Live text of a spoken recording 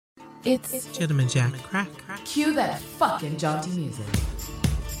It's Gentleman Jack Crack. cue that fucking jaunty music.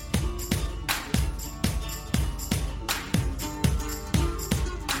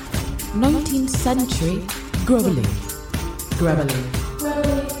 "19th century grubbling.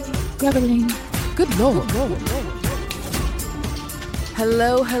 Good Lord.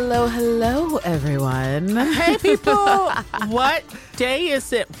 Hello, everyone. Hey, people! What day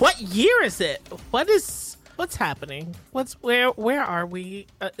is it? What year is it? What's happening? Where are we?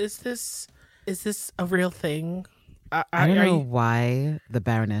 Is this a real thing? I don't know why the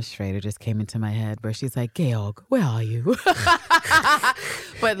Baroness Schrader just came into my head where she's like, Georg, where are you?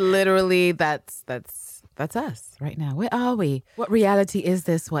 But literally that's us right now. Where are we? What reality is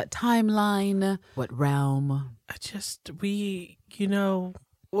this? What timeline? What realm?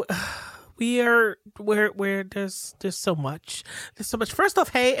 We are where there's so much. There's so much. First off,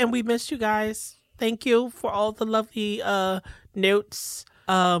 hey, and we missed you guys. Thank you for all the lovely notes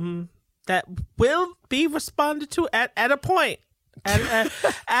that will be responded to at a point.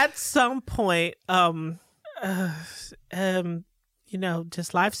 At some point.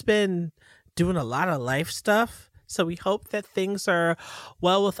 Just life's been doing a lot of life stuff. So we hope that things are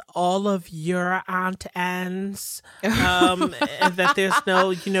well with all of your Aunt Anne's, and that there's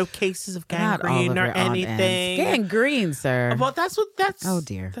no, cases of gangrene or anything. Gangrene, sir. Well, that's. Oh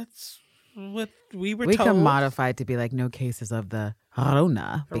dear. That's what we were we told. can modify it to be like no cases of the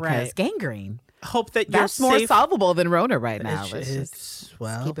Rona because Right. gangrene. Hope that you're That's more safe. solvable than Rona right now. Let's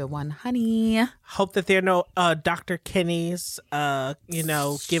keep it one, honey. Hope that there are no Dr. Kinney's,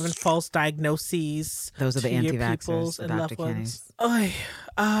 giving false diagnoses. Those are the to your anti-vaxxers, peoples the and Dr. loved ones. Kinney's.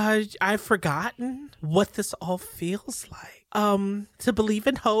 I've forgotten what this all feels like. To believe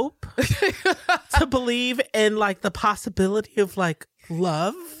in hope, to believe in like the possibility of like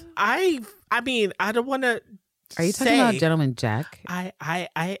love. I mean, I don't want to. Are you talking about Gentleman Jack? I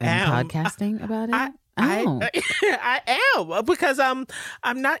and am podcasting about it. I am because I'm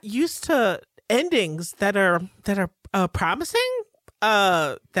not used to endings that are promising.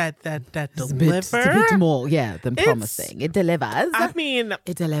 That deliver. It's a bit more, than promising. It delivers. I mean,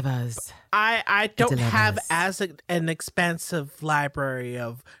 it delivers. I don't have delivers. as an expansive library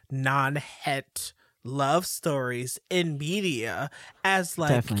of non-het love stories in media as like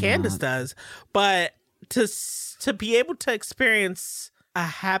Definitely Candace not. does, but to be able to experience a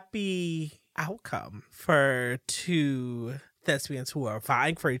happy outcome for two thespians who are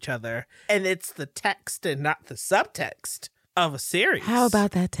vying for each other, and it's the text and not the subtext of a series. How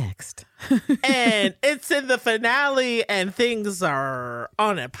about that text? And it's in the finale and things are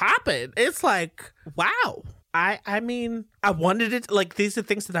on and popping. It's like, wow. I mean, I wanted it. Like, these are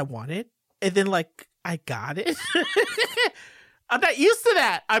things that I wanted. And then, like, I got it. I'm not used to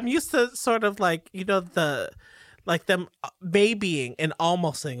that. I'm used to sort of like, them maybeing and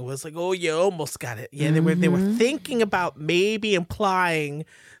almosting. It was like, oh, you almost got it. Yeah, they were thinking about maybe implying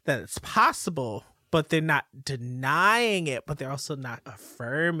that it's possible, but they're not denying it, but they're also not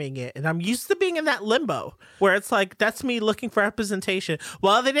affirming it. And I'm used to being in that limbo where it's like, that's me looking for representation.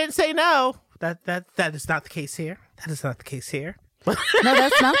 Well, they didn't say no. That is not the case here. That is not the case here. No,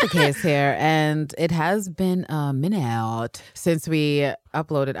 that's not the case here. And it has been a minute since we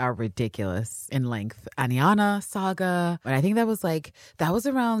uploaded our ridiculous in length Aniana saga. But I think that was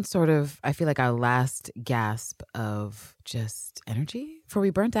around sort of, I feel like our last gasp of just energy before we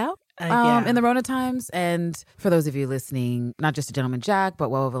burnt out. In the Rona times. And for those of you listening, not just to Gentleman Jack,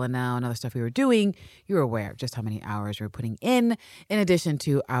 but Wellville Now and other stuff we were doing, you were aware of just how many hours we were putting in addition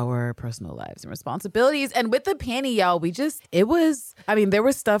to our personal lives and responsibilities. And with the panty, y'all, there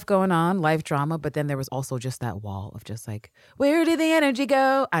was stuff going on, life drama, but then there was also just that wall of just like, where did the energy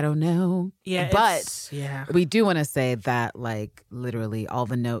go? I don't know. Yeah. But we do want to say that like literally all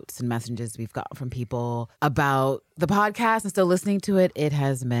the notes and messages we've got from people about the podcast and still listening to it, it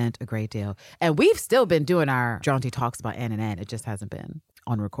has meant a great deal. And we've still been doing our jaunty talks about Ann and Ann. It just hasn't been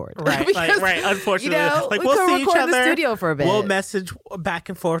on record. Right, because, right. Unfortunately, we we'll could see each record other. in the studio for a bit. We'll message back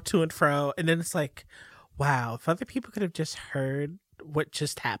and forth to and fro. And then it's like, wow, if other people could have just heard what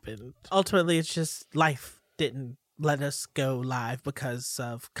just happened. Ultimately, it's just life didn't let us go live because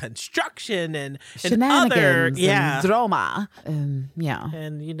of construction and shenanigans and and drama. And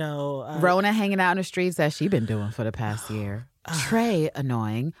Rona hanging out in the streets as she been doing for the past year. Trey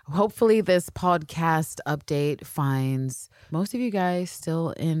annoying. Hopefully this podcast update finds most of you guys still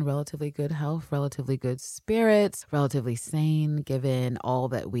in relatively good health, relatively good spirits, relatively sane given all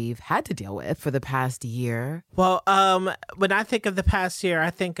that we've had to deal with for the past year. Well, when I think of the past year, I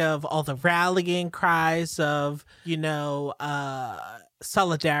think of all the rallying cries of,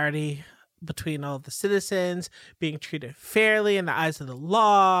 solidarity between all the citizens, being treated fairly in the eyes of the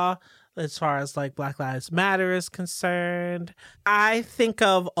law, as far as like Black Lives Matter is concerned. I think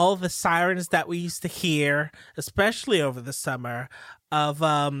of all the sirens that we used to hear, especially over the summer, of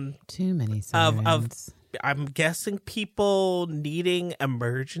too many sirens. I'm guessing people needing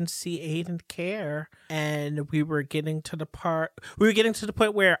emergency aid and care, and we were getting to the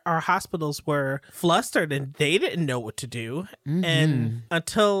point where our hospitals were flustered and they didn't know what to do. And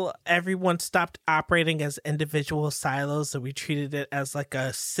until everyone stopped operating as individual silos and we treated it as like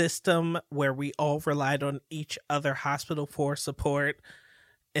a system where we all relied on each other hospital for support,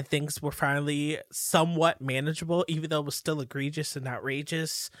 and things were finally somewhat manageable, even though it was still egregious and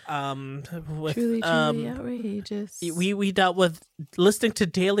outrageous. Truly outrageous. We dealt with listening to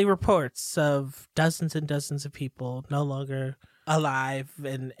daily reports of dozens and dozens of people no longer alive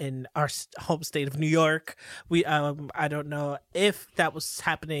in our home state of New York. I don't know if that was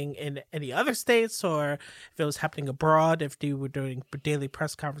happening in any other states or if it was happening abroad, if they were doing daily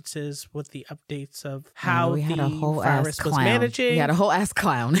press conferences with the updates of how the virus was managing. We had a whole ass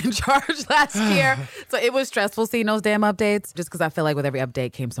clown in charge last year. So it was stressful seeing those damn updates, just because I feel like with every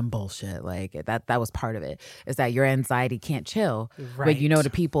update came some bullshit. Like that was part of it, is that your anxiety can't chill. Right. But you know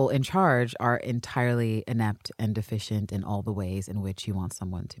the people in charge are entirely inept and deficient in all the ways in which you want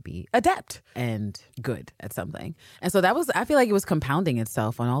someone to be adept and good at something. And so I feel like it was compounding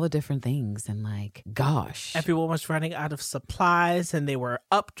itself on all the different things. And like, gosh. Everyone was running out of supplies and they were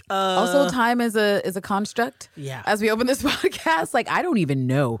up. Also, time is a construct. Yeah. As we open this podcast, like, I don't even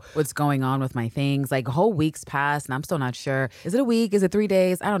know what's going on with my things. Like, whole weeks pass and I'm still not sure. Is it a week? Is it 3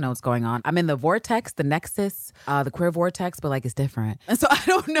 days? I don't know what's going on. I'm in the vortex, the nexus, the queer vortex, but like, it's different. And so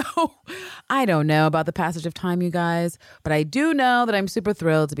I don't know about the passage of time, you guys, but I do know that I'm super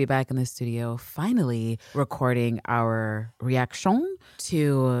thrilled to be back in the studio, finally recording our reaction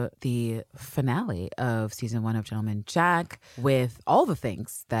to the finale of season 1 of Gentleman Jack, with all the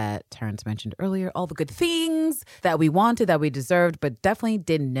things that Terrence mentioned earlier, all the good things that we wanted, that we deserved, but definitely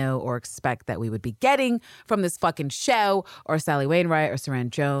didn't know or expect that we would be getting from this fucking show, or Sally Wainwright, or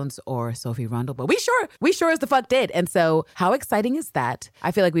Saran Jones, or Sophie Rundle. But we sure as the fuck did. And so how exciting is that?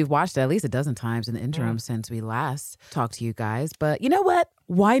 I feel like we've watched it at least a dozen times in the interim since we last talked to you guys. But you know what?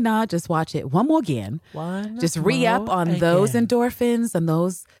 Why not just watch it one more again? Just re-up on those endorphins and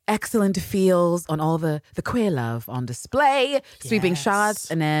those excellent feels, on all the queer love on display, sweeping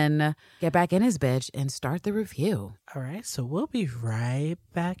shots, and then get back in his bitch and start the review. All right, so we'll be right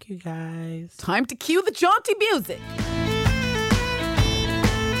back, you guys. Time to cue the jaunty music.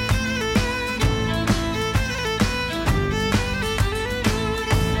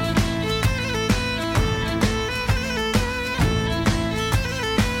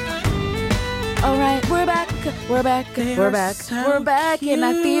 All right, we're back, and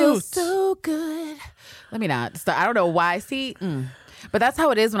I feel so good. Let me not start. I don't know why. See, but that's how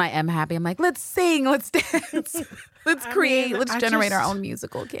it is when I am happy. I'm like, let's sing, let's dance, let's create, let's generate our own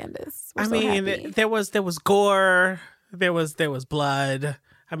musical, Candace. There was gore, there was blood.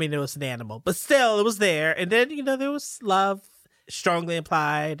 I mean, there was an animal, but still, it was there. And then there was love, strongly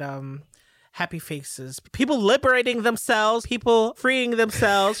implied. Happy faces, people liberating themselves, people freeing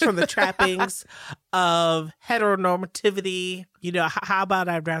themselves from the trappings of heteronormativity. How about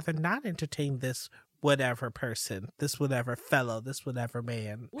I'd rather not entertain this whatever person, this whatever fellow, this whatever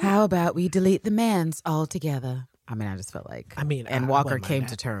man. How about we delete the mans altogether? I just felt like, and Walker came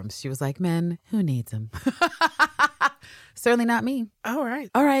to terms. She was like, men, who needs them? Certainly not me. All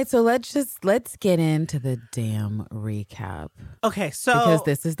right. So let's get into the damn recap. Okay, so because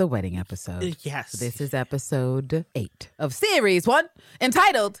this is the wedding episode. Yes. This is episode 8 of series 1,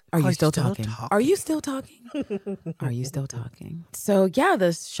 entitled Are You Still Talking? Are you still talking? Are you still talking? So yeah,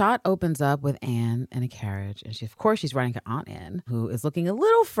 the shot opens up with Anne in a carriage, and she's running to Aunt Anne, who is looking a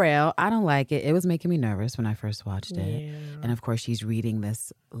little frail. I don't like it. It was making me nervous when I first watched it. Yeah. And of course, she's reading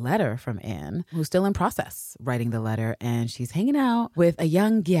this letter from Anne, who's still in process writing the letter, and she's hanging out with a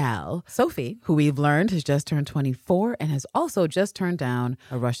young gal, Sophie, who we've learned has just turned 24 and has also just turned down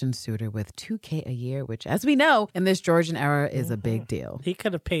a Russian suitor with $2,000 a year, which, as we know, in this Georgian era is a big deal. He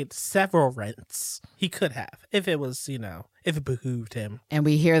could have paid several rents. He could have, if it was, if it behooved him. And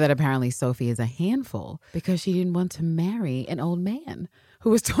we hear that apparently Sophie is a handful because she didn't want to marry an old man who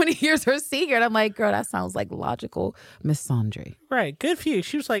was 20 years her senior. And I'm like, girl, that sounds like logical misandry. Right. Good for you.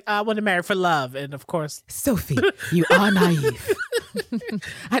 She was like, I want to marry for love. And of course, Sophie, you are naive.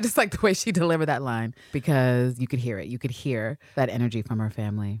 I just like the way she delivered that line because you could hear it. You could hear that energy from her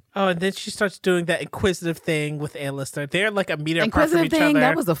family. Oh, and then she starts doing that inquisitive thing with Ann Lister. They're like a meter apart from Inquisitive each thing, other.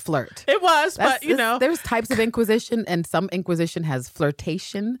 that was a flirt. It was, but you know. There's types of inquisition, and some inquisition has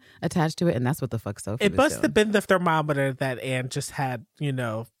flirtation attached to it, and that's what the fuck Sophie It was must doing. have been the thermometer that Anne just had,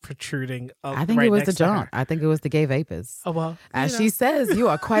 protruding I think right it was next the to her. jaunt. I think it was the gay vapors. Oh, well. As she says, you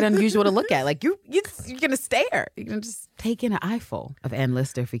are quite unusual to look at. Like, you're going to stare. You're going to just take in an eyeful of Ann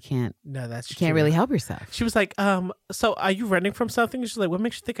Lister if you can't. No, that's You true. can't really help yourself. She was like, so are you running from something? She's like, what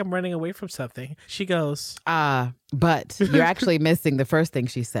makes you think I'm running away from something? She goes, But you're actually missing the first thing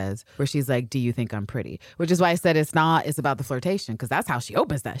she says, where she's like, do you think I'm pretty? Which is why I said it's about the flirtation, because that's how she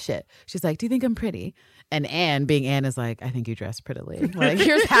opens that shit. She's like, do you think I'm pretty? And Anne, being Anne, is like, I think you dress prettily. Like,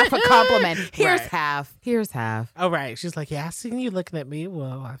 here's half a compliment. Here's Right. half. Here's half. all right. She's like, yeah, I've seen you looking at me.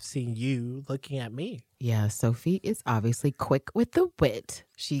 Well, I've seen you looking at me. Yeah, Sophie is obviously quick with the wit.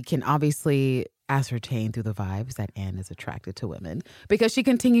 She can obviously ascertain through the vibes that Anne is attracted to women because she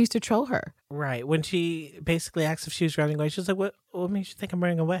continues to troll her. Right. When she basically asked if she was running away, she was like, what makes you think I'm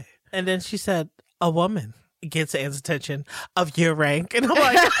running away? And then she said, a woman gets Anne's attention of your rank. And I'm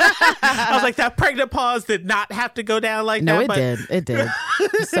like, I was like, that pregnant pause did not have to go down like No, that. it but did. It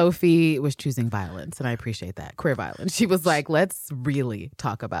did. Sophie was choosing violence, and I appreciate that. Queer violence. She was like, let's really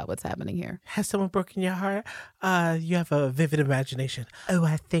talk about what's happening here. Has someone broken your heart? You have a vivid imagination. Oh,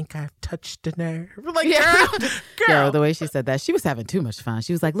 I think I've touched a nerve. Like, Yeah. girl. Yo, the way she said that, she was having too much fun.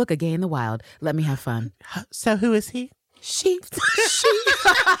 She was like, look, a gay in the wild. Let me have fun. So who is he? She.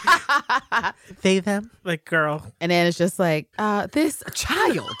 They, them? Like, girl. And then it's just like, this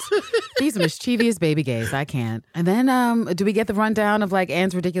child. These mischievous baby gays. I can't. And then do we get the rundown of like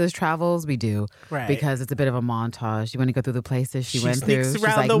Anne's ridiculous travels? We do. Right. Because it's a bit of a montage. You want to go through the places she went sneaks through. around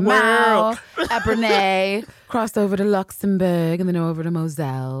She's like, the world. Epernay, crossed over to Luxembourg, and then over to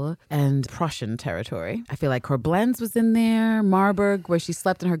Moselle and Prussian territory. I feel like Koblenz was in there, Marburg, where she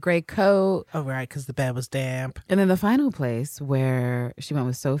slept in her gray coat. Oh, right, because the bed was damp. And then the final place where she went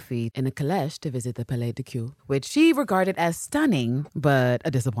with Sophie in a calèche to visit the Palais de Kew, which she regarded as stunning, but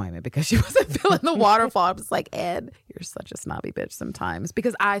a disappointment because she wasn't feeling the waterfall. I was like, Ed, you're such a snobby bitch sometimes.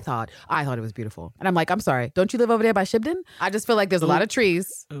 Because I thought it was beautiful. And I'm like, I'm sorry, don't you live over there by Shibden? I just feel like there's a lot of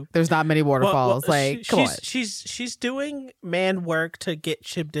trees. There's not many waterfalls. Come on. She's doing man work to get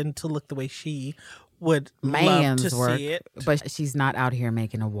Shibden to look the way she would Man's love to work, see it. but she's not out here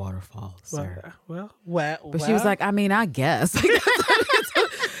making a waterfall, sir. But She was like, I mean, I guess.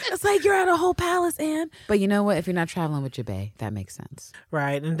 It's like you're at a whole palace, Anne. But you know what? If you're not traveling with your bae, that makes sense.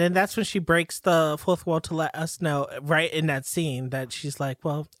 right. And then that's when she breaks the fourth wall to let us know, right in that scene, that she's like,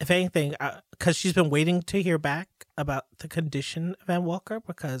 well, if anything, because she's been waiting to hear back about the condition of Anne Walker,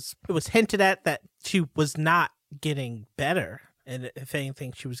 because it was hinted at that she was not getting better. And if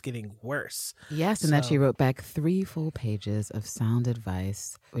anything, she was getting worse. Yes, and that she wrote back 3 full pages of sound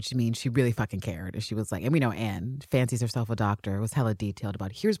advice, which means she really fucking cared. And she was like, and we know Anne fancies herself a doctor, was hella detailed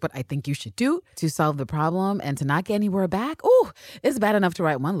about here's what I think you should do to solve the problem and to not get anywhere back. Ooh, it's bad enough to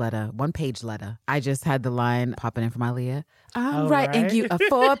write 1-page letter. I just had the line popping in from Aaliyah. I'm writing you a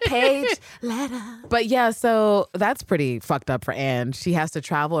 4-page letter. But yeah, so that's pretty fucked up for Anne. She has to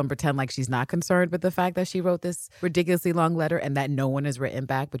travel and pretend like she's not concerned with the fact that she wrote this ridiculously long letter and that no one has written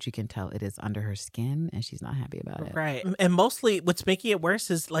back, but you can tell it is under her skin and she's not happy about it. Right. And mostly what's making it worse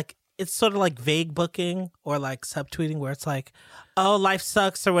is like, it's sort of like vague booking or like subtweeting where it's like, oh, life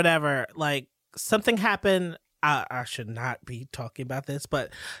sucks or whatever. Like something happened. I should not be talking about this,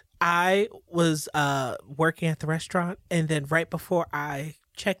 but I was working at the restaurant, and then right before I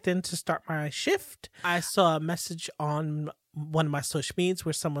checked in to start my shift, I saw a message on one of my social medias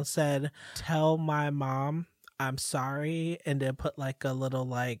where someone said, tell my mom I'm sorry, and then put like a little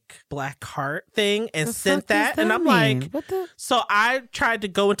like black heart thing and sent that. And I'm like, what the? So I tried to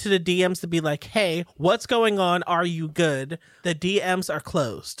go into the DMs to be like, hey, what's going on? Are you good? The DMs are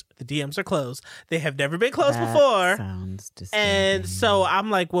closed. They have never been closed before. Sounds disturbing. And so I'm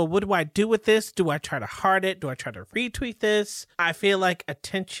like, well, what do I do with this? Do I try to heart it? Do I try to retweet this? I feel like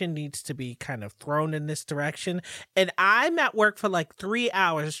attention needs to be kind of thrown in this direction. And I'm at work for like 3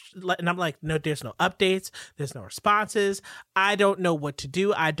 hours. And I'm like, no, there's no updates. There's no responses. I don't know what to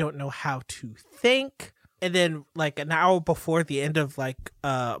do. I don't know how to think. And then like an hour before the end of like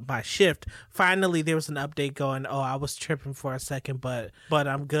my shift, finally there was an update going, oh, I was tripping for a second, but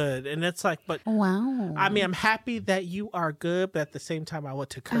I'm good. And it's like, but wow. I mean, I'm happy that you are good, but at the same time I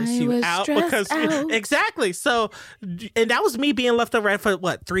want to curse I you was out stressed out. Exactly. So, and that was me being left over for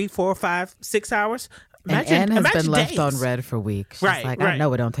what, 3, 4, 5, 6 hours. And Anne has been left on red for weeks. She's like, I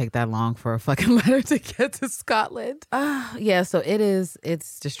know it don't take that long for a fucking letter to get to Scotland. Yeah, so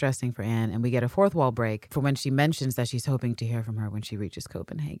it's distressing for Anne. And we get a fourth wall break for when she mentions that she's hoping to hear from her when she reaches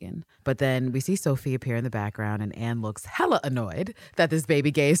Copenhagen. But then we see Sophie appear in the background and Anne looks hella annoyed that this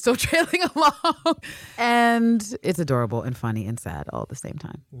baby gay is still trailing along. And it's adorable and funny and sad all at the same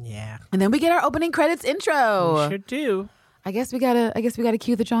time. Yeah. And then we get our opening credits intro. We sure do. I guess we gotta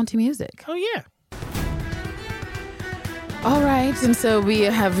cue the jaunty music. Oh yeah. All right, and so we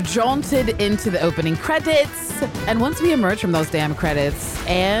have jaunted into the opening credits. And once we emerge from those damn credits,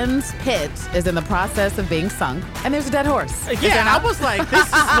 Anne's pit is in the process of being sunk, and there's a dead horse. Yeah, I was like, this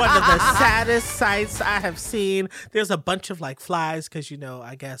is one of the saddest sights I have seen. There's a bunch of like flies because,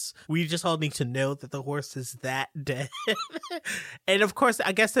 I guess we just all need to know that the horse is that dead. And of course,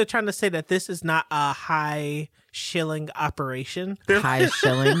 I guess they're trying to say that this is not a high shilling operation. High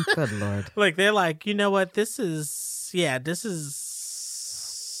shilling? Good Lord. Like, they're like, you know what? This is...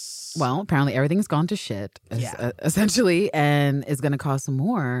 Well, apparently everything's gone to shit, essentially, and is going to cost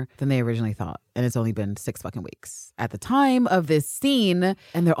more than they originally thought. And it's only been 6 fucking weeks at the time of this scene,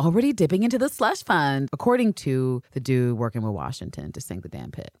 and they're already dipping into the slush fund, according to the dude working with Washington to sink the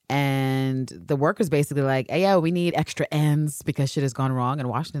damn pit. And the worker's basically like, hey, we need extra ends because shit has gone wrong. And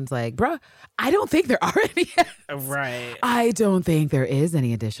Washington's like, bruh, I don't think there are any ends. Right. I don't think there is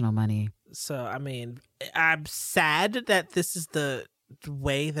any additional money. So, I mean, I'm sad that this is the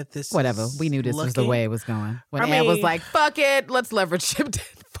way that this Whatever. is We knew this looking. was the way it was going. When Anne was like, fuck it, let's leverage ship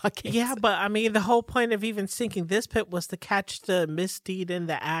fucking. Yeah, but I mean, the whole point of even sinking this pit was to catch the misdeed in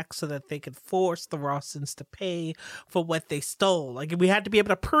the act so that they could force the Rawsons to pay for what they stole. Like, we had to be able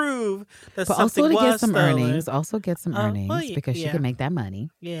to prove that but something also to was get some stolen. earnings. Also get some earnings because she can make that money.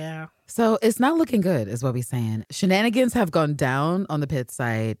 Yeah. So it's not looking good, is what we're saying. Shenanigans have gone down on the pit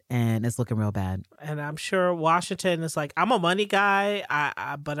site, and it's looking real bad. And I'm sure Washington is like, I'm a money guy,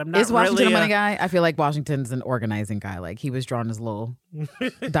 but I'm not. Is Washington really a money guy? I feel like Washington's an organizing guy. Like, he was drawing his little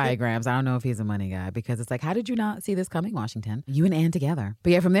diagrams. I don't know if he's a money guy because it's like, how did you not see this coming, Washington? You and Anne together.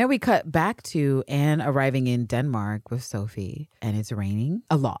 But yeah, from there we cut back to Anne arriving in Denmark with Sophie, and it's raining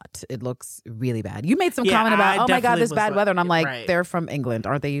a lot. It looks really bad. You made some comment about, oh my God, this bad weather. And I'm like, they're from England.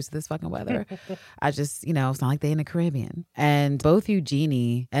 Aren't they used to this fucking weather? I just, it's not like they're in the Caribbean. And both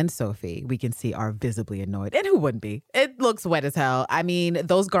Eugenie and Sophie, we can see, are visibly annoyed. And who wouldn't be? It looks wet as hell. I mean,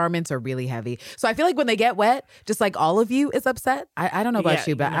 those garments are really heavy. So I feel like when they get wet, just like all of you is upset. I don't know about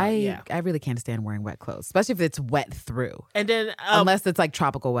you, but I really can't stand wearing wet clothes, especially if it's wet through. And then unless it's like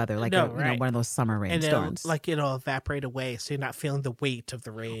tropical weather, like one of those summer rainstorms. Like it'll evaporate away, so you're not feeling the weight of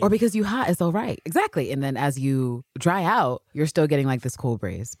the rain. Or because you hot, it's all right. Exactly. And then as you dry out, you're still getting like this cool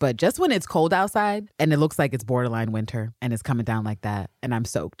breeze. But just when it's cold outside and it looks like it's borderline winter and it's coming down like that and I'm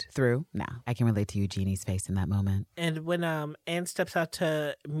soaked through, I can relate to Eugenie's face in that moment. And when Anne steps out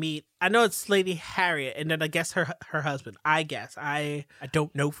to meet, I know it's Lady Harriet, and then I guess her husband. I guess I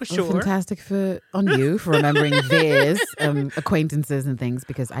don't know for sure. Fantastic on you for remembering Viz acquaintances and things,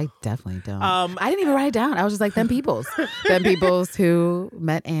 because I definitely don't. I didn't even write it down. I was just like, them peoples who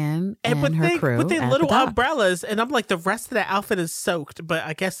met Anne and her crew with their little the umbrellas, and I'm like, the rest of the outfit is soaked, but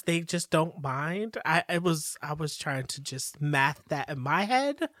I guess they just don't mind. I was trying to just math that in my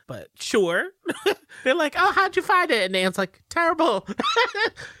head, but sure. They're like, oh, how'd you find it? And Anne's like, terrible.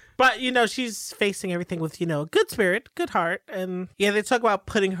 But, she's facing everything with, good spirit, good heart. And they talk about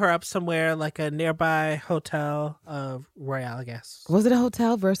putting her up somewhere like a nearby hotel of Royale, I guess. Was it a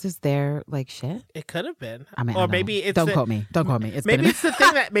hotel versus their shit? It could have been. I mean, or maybe it's... Don't quote me. Maybe it's the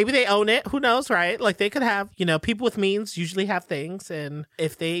thing that maybe they own it. Who knows, right? Like they could have, people with means usually have things. And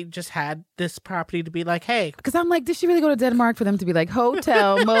if they just had this property to be like, hey. Because I'm like, did she really go to Denmark for them to be like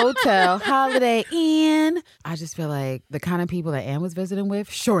hotel, motel, Holiday Inn? I just feel like the kind of people that Anne was visiting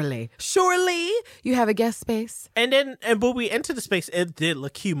with, surely you have a guest space. And when we entered the space, it did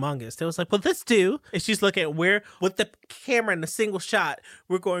look humongous. It was like, well, this do. And she's looking at where, with the camera in a single shot,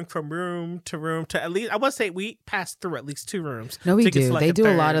 we're going from room to room to at least, I want to say we passed through at least 2 rooms. No, we do. They do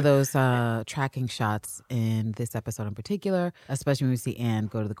a lot of those tracking shots in this episode in particular, especially when we see Anne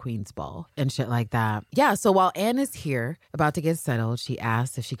go to the Queen's Ball and shit like that. Yeah, so while Anne is here about to get settled, she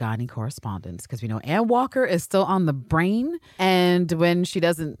asks if she got any correspondence, because we know Anne Walker is still on the brain. And when she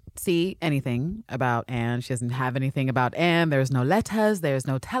doesn't see anything about Anne. She doesn't have anything about Anne. There's no letters. There's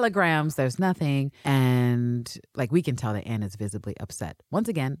no telegrams. There's nothing. And like we can tell that Anne is visibly upset. Once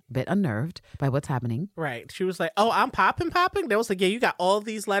again, a bit unnerved by what's happening. Right. She was like, oh, I'm popping. They was like, yeah, you got all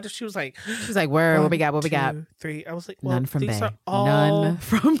these letters. She was like, where? What we got? What we got? 3. I was like, well, none from these Bay. are all... None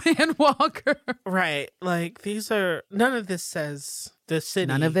from Anne Walker. Right. Like, these are... None of this says the city.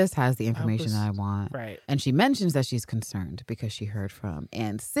 None of this has the information that I want. Right. And she mentions that she's concerned because she heard from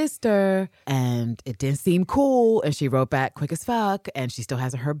Anne's sister and it didn't seem cool. And she wrote back quick as fuck and she still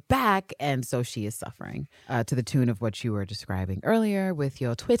hasn't heard back. And so she is suffering to the tune of what you were describing earlier with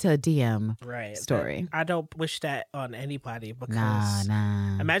your Twitter DM story. I don't wish that on anybody because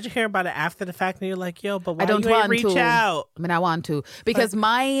nah. Imagine hearing about it after the fact and you're like, yo, but why I don't you ain't reach out? I mean, I want to because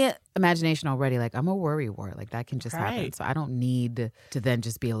my imagination already, like I'm a worry wart. Like that can just happen. So I don't need to then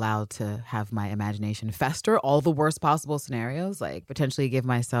just be allowed to have my imagination fester all the worst possible scenarios, like potentially give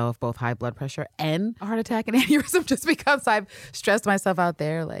myself both high blood pressure and a heart attack and aneurysm just because I've stressed myself out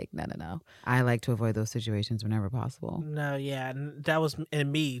there. Like, no. I like to avoid those situations whenever possible. No, yeah. And that was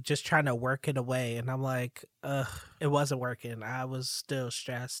in me just trying to work it away. And I'm like, it wasn't working. I was still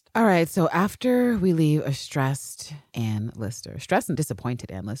stressed. All right. So after we leave a stressed Anne Lister, stressed and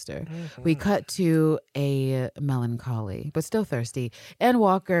disappointed Anne Lister, we cut to a melancholy, but still thirsty Anne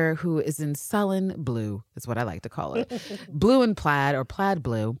Walker, who is in sullen blue, is what I like to call it. Blue and plaid or plaid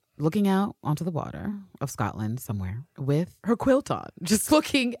blue, looking out onto the water of Scotland somewhere with her quilt on, just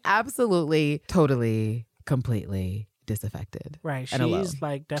looking absolutely, totally, completely disaffected. Right. And alone. She's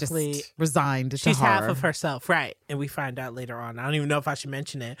like definitely just resigned to she's horror. half of herself. Right. And we find out later on. I don't even know if I should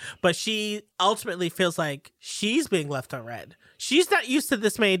mention it, but she ultimately feels like she's being left on red. She's not used to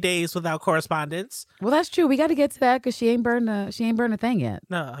this many days without correspondence. Well, that's true. We got to get to that because she ain't burned a thing yet.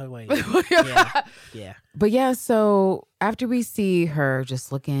 No, wait. Yeah. But yeah, so after we see her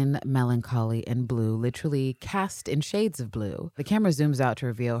just looking melancholy and blue, literally cast in shades of blue, the camera zooms out to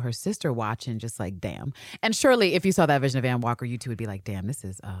reveal her sister watching, just like, damn. And surely if you saw that vision of Anne Walker, you too would be like, damn,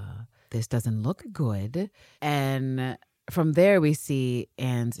 this doesn't look good. And from there, we see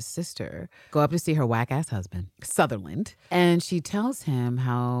Anne's sister go up to see her whack-ass husband, Sutherland, and she tells him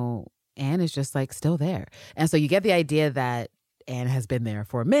how Anne is just like still there. And so you get the idea that Anne has been there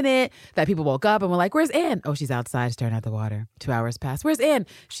for a minute, that people woke up and were like, where's Anne? Oh, she's outside staring at the water. 2 hours passed. Where's Anne?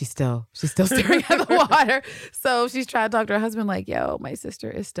 She's still staring at the water. So she's trying to talk to her husband like, yo, my sister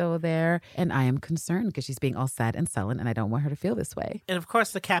is still there. And I am concerned because she's being all sad and sullen and I don't want her to feel this way. And of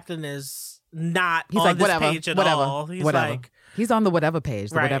course, the captain is not he's on like, this whatever, page at whatever, all. He's whatever. like... He's on the whatever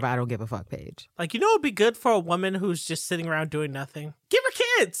page, the right. whatever I don't give a fuck page. Like, you know, it'd be good for a woman who's just sitting around doing nothing. Give her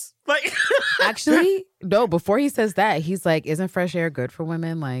kids. Like, actually, no. Before he says that, he's like, "Isn't fresh air good for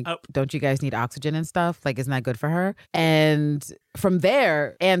women? Like, don't you guys need oxygen and stuff? Like, isn't that good for her?" And from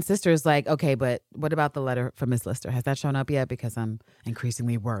there, Anne's sister is like, "Okay, but what about the letter from Miss Lister? Has that shown up yet? Because I'm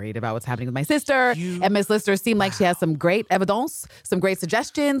increasingly worried about what's happening with my sister." And Miss Lister seemed like she has some great evidence, some great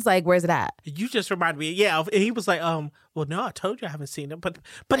suggestions. Like, where's it at? You just reminded me. Yeah, he was like, well, no, I told you I haven't seen it, but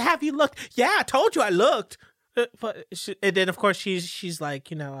have you looked? Yeah, I told you I looked. But and then of course she's like,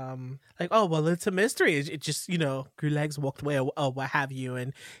 like, oh well, it's a mystery. It just, Gruleg's walked away or what have you,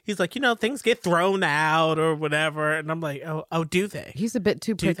 and he's like, things get thrown out or whatever, and I'm like, oh, do they? He's a bit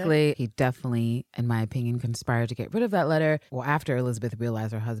too prickly. He definitely, in my opinion, conspired to get rid of that letter. Well, after Elizabeth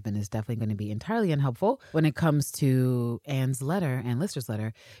realized her husband is definitely going to be entirely unhelpful when it comes to Anne's letter and Lister's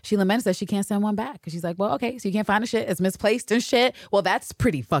letter, she laments that she can't send one back because she's like, well, okay, so you can't find the shit, it's misplaced and shit. Well, that's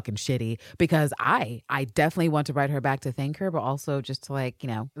pretty fucking shitty because I definitely want to write her back to thank her, but also just to let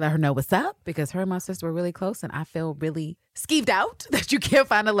her know what's up because her and my sister were really close and I feel really skeeved out that you can't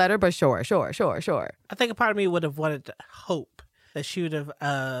find a letter, but sure. I think a part of me would have wanted to hope that she would have,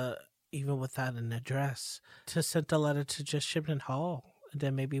 even without an address, to send a letter to just Shipton Hall. And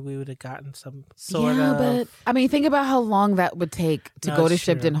then maybe we would have gotten some sort of... Yeah, but I mean, think about how long that would take to go to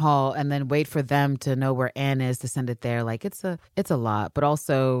Shipton true. Hall and then wait for them to know where Anne is to send it there. Like, it's a lot. But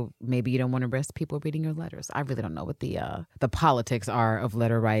also, maybe you don't want to risk people reading your letters. I really don't know what the politics are of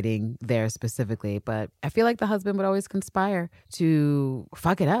letter writing there specifically. But I feel like the husband would always conspire to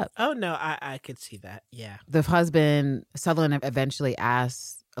fuck it up. Oh, no, I could see that. Yeah. The husband, Sutherland, eventually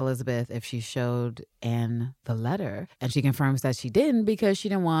asks Elizabeth if she showed Anne the letter, and she confirms that she didn't because she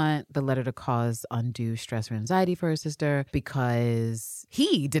didn't want the letter to cause undue stress or anxiety for her sister because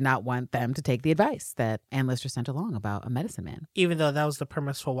he did not want them to take the advice that Anne Lister sent along about a medicine man. Even though that was the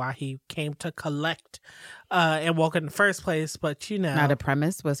premise for why he came to collect and Walker in the first place. But Now, the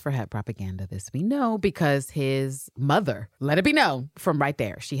premise was for het propaganda. This we know because his mother let it be known from right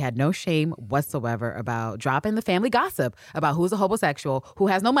there. She had no shame whatsoever about dropping the family gossip about who's a homosexual, who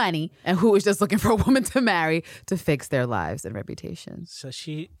has no money, and who is just looking for a woman to marry to fix their lives and reputations. So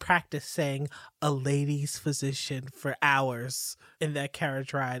she practiced saying a lady's physician for hours in that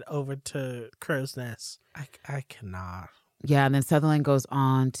carriage ride over to Crow's Nest. I cannot. Yeah, and then Sutherland goes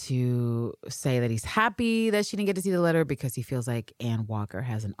on to say that he's happy that she didn't get to see the letter because he feels like Anne Walker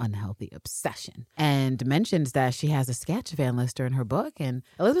has an unhealthy obsession, and mentions that she has a sketch of Ann Lister in her book. And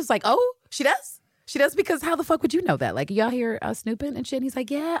Elizabeth's like, oh, she does? She does? Because how the fuck would you know that? Like, y'all here snooping and shit? And he's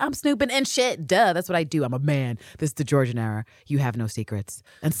like, yeah, I'm snooping and shit. Duh, that's what I do. I'm a man. This is the Georgian era. You have no secrets.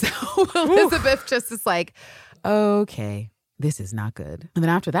 And so Elizabeth just is like, okay. This is not good. And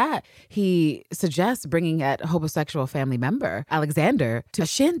then after that, he suggests bringing that homosexual family member, Alexander, to a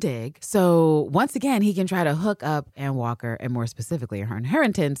shindig. So once again, he can try to hook up Anne Walker, and more specifically her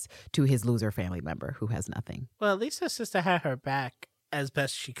inheritance, to his loser family member who has nothing. Well, at least her sister had her back as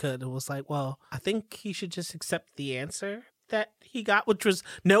best she could. It was like, well, I think he should just accept the answer that he got, which was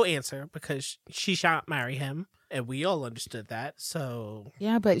no answer because she shall not marry him. And we all understood that. So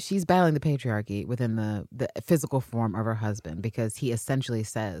yeah, but she's battling the patriarchy within the physical form of her husband, because he essentially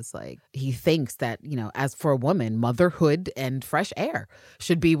says, like, he thinks that, you know, as for a woman, motherhood and fresh air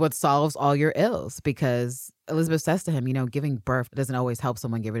should be what solves all your ills, because Elizabeth says to him, you know, giving birth doesn't always help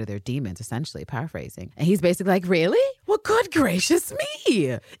someone get rid of their demons, essentially paraphrasing. And he's basically like, really? Well, good gracious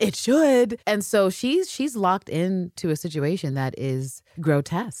me. It should. And so she's locked into a situation that is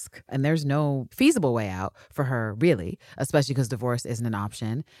grotesque, and there's no feasible way out for her, really, especially because divorce isn't an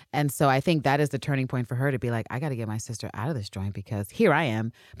option. And so I think that is the turning point for her to be like, I got to get my sister out of this joint, because here I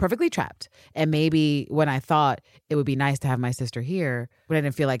am perfectly trapped. And maybe when I thought it would be nice to have my sister here, when I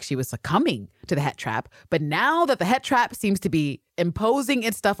didn't feel like she was succumbing to the het trap, but now that the het trap seems to be imposing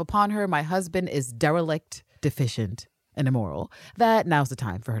its stuff upon her, my husband is derelict, deficient, and immoral, that now's the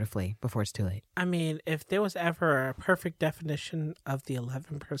time for her to flee before it's too late. I mean, if there was ever a perfect definition of the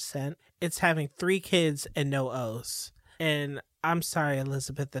 11%, it's having 3 kids and no O's. And I'm sorry,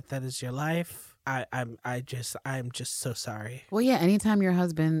 Elizabeth, that is your life. I'm just so sorry. Well, yeah, anytime your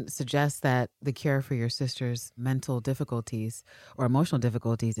husband suggests that the cure for your sister's mental difficulties or emotional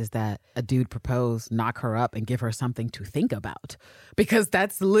difficulties is that a dude propose, knock her up, and give her something to think about, because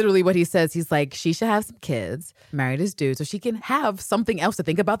that's literally what he says. He's like, she should have some kids, marry this dude, so she can have something else to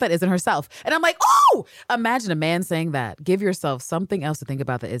think about that isn't herself. And I'm like, oh, imagine a man saying that. Give yourself something else to think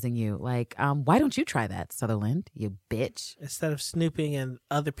about that isn't you. Like, why don't you try that, Sutherland, you bitch? Instead of snooping in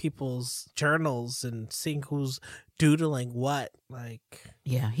other people's journals and seeing who's doodling what, like,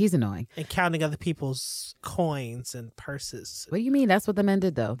 yeah, he's annoying. And counting other people's coins and purses. What do you mean? That's what the men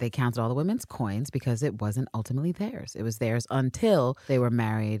did, though. They counted all the women's coins because it wasn't ultimately theirs. It was theirs until they were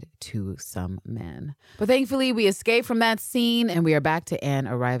married to some men. But thankfully, we escaped from that scene, and we are back to Anne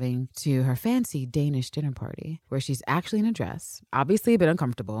arriving to her fancy Danish dinner party, where she's actually in a dress, obviously a bit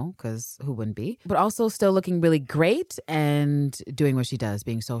uncomfortable, because who wouldn't be, but also still looking really great and doing what she does,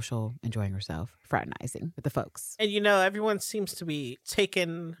 being social, enjoying herself, fraternizing with the folks. And, you know, everyone seems to be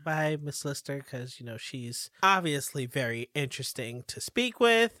taken by Miss Lister because, you know, she's obviously very interesting to speak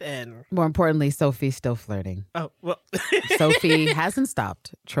with. And more importantly, Sophie's still flirting. Oh, well. Sophie hasn't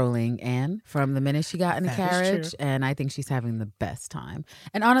stopped trolling Anne from the minute she got in the carriage. And I think she's having the best time.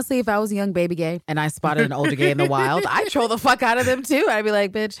 And honestly, if I was a young baby gay and I spotted an older gay in the wild, I'd troll the fuck out of them too. I'd be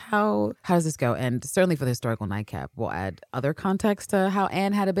like, bitch, how does this go? And certainly for the historical nightcap, we'll add other context to how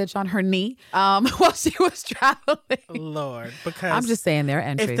Anne had a bitch on her knee while she was traveling. Lord, because I'm just saying, there are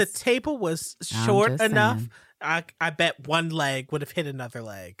entries. If the table was short enough, I bet one leg would have hit another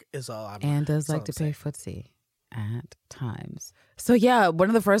leg, is all I'm saying. Anne does like to play footsie at times. So yeah, one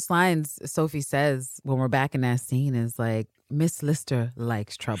of the first lines Sophie says when we're back in that scene is like, Miss Lister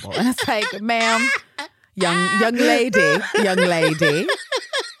likes trouble. And it's like, ma'am, young lady.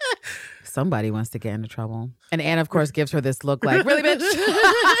 Somebody wants to get into trouble. And Anne, of course, gives her this look like, really, bitch?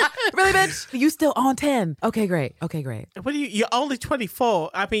 Really, bitch? You still on 10? Okay, great. What are you're only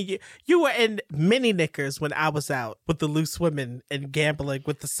 24. I mean, you were in mini knickers when I was out with the loose women and gambling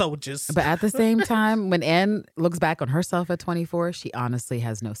with the soldiers. But at the same time, when Anne looks back on herself at 24, she honestly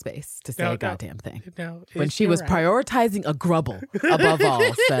has no space to say a goddamn thing. No, when she was prioritizing a grubble above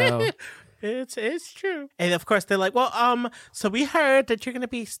all, so... It's true. And of course they're like, well, so we heard that you're gonna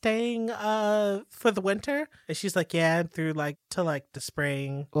be staying for the winter. And she's like, yeah, through like to like the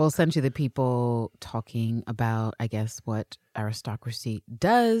spring. Well, essentially the people talking about, I guess, what aristocracy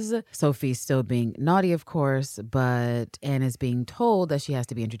does. Sophie's still being naughty, of course, but Anne is being told that she has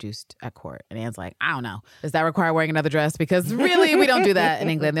to be introduced at court. And Anne's like, I don't know. Does that require wearing another dress? Because really, we don't do that in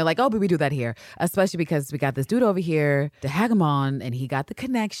England. They're like, oh, but we do that here. Especially because we got this dude over here, the Hagamon, and he got the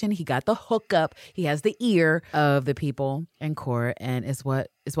connection. He got the hookup. He has the ear of the people in court, and it's what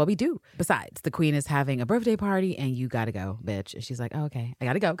we do. Besides, the queen is having a birthday party and you gotta go, bitch. And she's like, oh, okay, I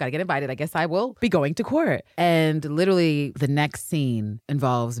gotta go, gotta get invited. I guess I will be going to court. And literally the next scene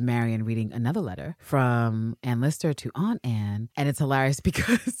involves Marian reading another letter from Anne Lister to Aunt Anne. And it's hilarious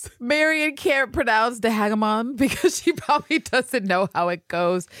because Marian can't pronounce the Hagamon because she probably doesn't know how it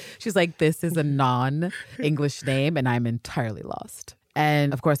goes. She's like, this is a non-English name and I'm entirely lost.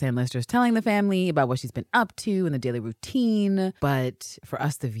 And of course, Anne Lister is telling the family about what she's been up to in the daily routine. But for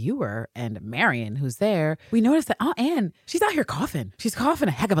us, the viewer, and Marian, who's there, we notice that Aunt Anne, she's out here coughing. She's coughing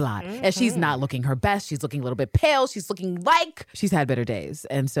a heck of a lot. Mm-hmm. And she's not looking her best. She's looking a little bit pale. She's looking like she's had better days.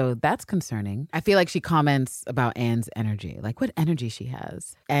 And so that's concerning. I feel like she comments about Anne's energy, like what energy she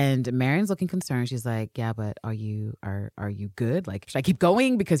has. And Marian's looking concerned. She's like, yeah, but are you good? Like, should I keep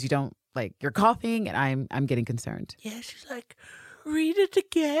going because you don't, like, you're coughing? And I'm getting concerned. Yeah, she's like, read it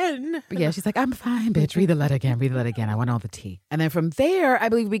again. Yeah, she's like, I'm fine, bitch. Read the letter again. Read the letter again. I want all the tea. And then from there, I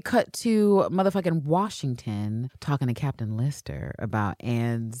believe we cut to motherfucking Washington talking to Captain Lister about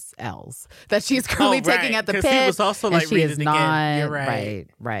Anne's L's that she's currently taking at the pit. He was also like, read it again. You're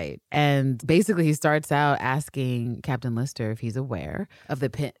right. And basically, he starts out asking Captain Lister if he's aware of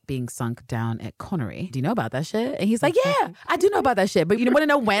the pit being sunk down at Connery. Do you know about that shit? And he's like, yeah, I do know about that shit. But you want to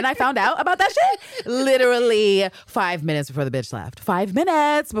know when I found out about that shit? Literally 5 minutes before the bitch left. 5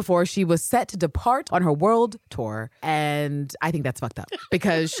 minutes before she was set to depart on her world tour. And I think that's fucked up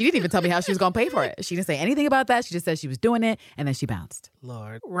because she didn't even tell me how she was going to pay for it. She didn't say anything about that. She just said she was doing it and then she bounced.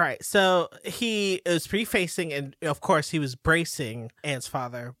 Lord. Right. So he was prefacing, and of course he was bracing Anne's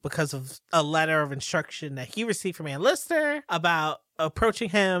father because of a letter of instruction that he received from Anne Lister about approaching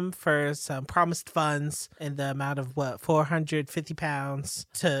him for some promised funds in the amount of £450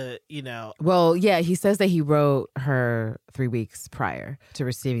 to, Well, yeah, he says that he wrote her 3 weeks prior to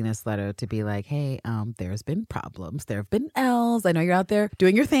receiving this letter to be like, hey, there's been problems. There have been L's. I know you're out there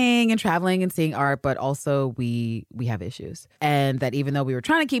doing your thing and traveling and seeing art, but also we have issues. And that even though we were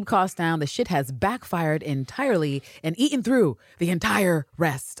trying to keep costs down, the shit has backfired entirely and eaten through the entire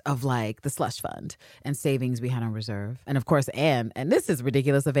rest of like the slush fund and savings we had on reserve. And of course, Anne, and this is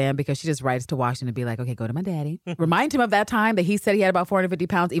ridiculous of Anne because she just writes to Washington to be like, okay, go to my daddy. Remind him of that time that he said he had about 450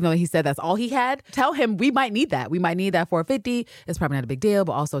 pounds, even though he said that's all he had. Tell him we might need that. We might need that 450. It's probably not a big deal,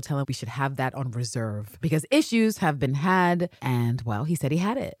 but also tell him we should have that on reserve because issues have been had. And well, he said he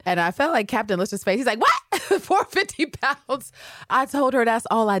had it. And I felt like Captain Lister's face. He's like, what? 450 pounds? I told her that's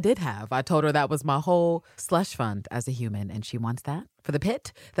all I did have. I told her that was my whole slush fund as a human. And she wants that for the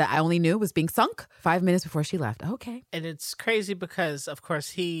pit that I only knew was being sunk 5 minutes before she left. Okay. And it's crazy because, of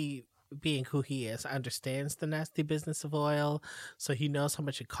course, he, being who he is, understands the nasty business of oil. So he knows how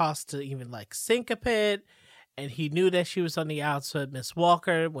much it costs to even like sink a pit. And he knew that she was on the outs with Miss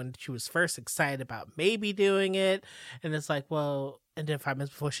Walker when she was first excited about maybe doing it. And it's like, well, and then 5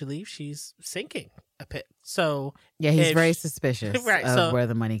 minutes before she leaves, she's sinking a pit. So yeah, he's very suspicious of where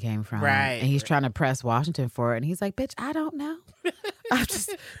the money came from. Right. And he's trying to press Washington for it. And he's like, bitch, I don't know. I just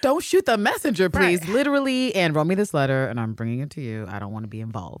don't shoot the messenger, please. Right. Literally, and wrote me this letter and I'm bringing it to you. I don't want to be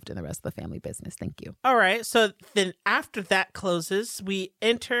involved in the rest of the family business. Thank you. All right. So then after that closes, we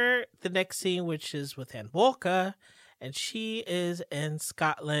enter the next scene, which is with Anne Walker. And she is in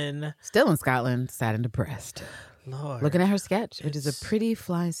Scotland. Still in Scotland, sad and depressed. Lord. Looking at her sketch, which is a pretty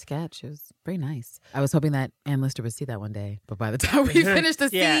fly sketch. It was very nice. I was hoping that Anne Lister would see that one day. But by the time we finish the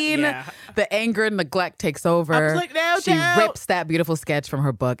scene, the anger and neglect takes over. I was like, no, she rips that beautiful sketch from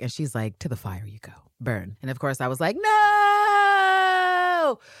her book and she's like, to the fire you go. Burn. And of course I was like,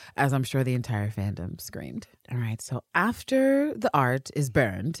 no! As I'm sure the entire fandom screamed. All right, so after the art is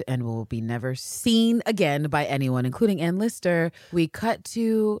burned and will be never seen again by anyone, including Anne Lister, we cut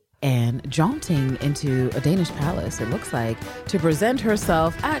to Anne jaunting into a Danish palace, it looks like, to present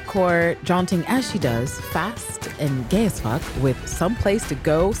herself at court, jaunting as she does, fast and gay as fuck, with some place to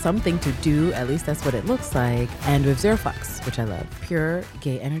go, something to do, at least that's what it looks like, and with zero fucks, which I love. Pure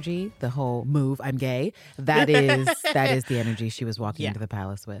gay energy, the whole move, I'm gay, that is the energy she was walking into the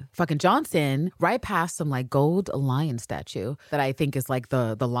palace with. Fucking Johnson, right past some like gold lion statue that I think is like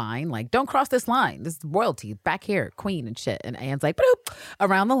the line, like, don't cross this line, this is royalty, back here, queen and shit, and Anne's like, boop,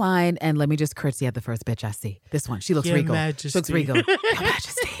 around the line. And let me just curtsy at the first bitch I see. This one. She looks Your regal. Majesty. She looks regal. Your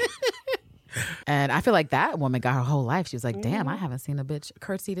Majesty. And I feel like that woman got her whole life. She was like, damn, I haven't seen a bitch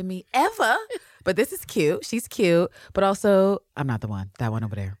curtsy to me ever. But this is cute. She's cute. But also, I'm not the one. That one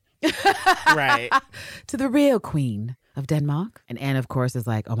over there. Right. To the real queen of Denmark. And Anne, of course, is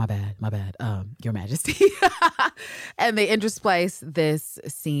like, oh, my bad, Your Majesty. And they intersplice this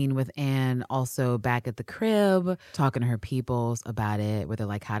scene with Anne also back at the crib, talking to her peoples about it, where they're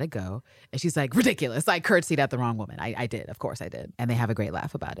like, how'd it go? And she's like, ridiculous. I curtsied at the wrong woman. I did. Of course I did. And they have a great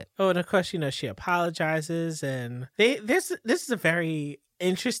laugh about it. Oh, and of course, she apologizes. And this is a very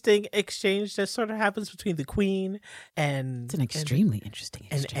interesting exchange that sort of happens between the queen and... It's an extremely interesting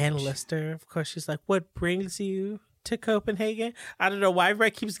exchange. And Anne Lister. Of course, she's like, what brings you to Copenhagen? I don't know why everybody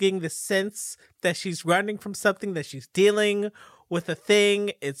keeps getting the sense that she's running from something, that she's dealing with a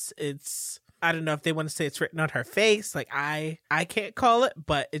thing. It's I don't know if they want to say it's written on her face. Like I can't call it,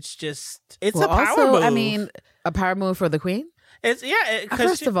 but it's a power move. I mean, a power move for the queen? It's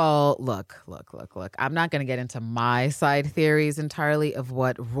First of all, look. I'm not going to get into my side theories entirely of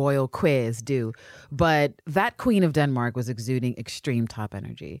what royal quiz do, but that queen of Denmark was exuding extreme top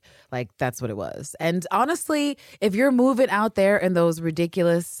energy. Like, that's what it was. And honestly, if you're moving out there in those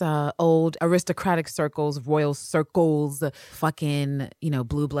ridiculous old aristocratic circles, royal circles, fucking,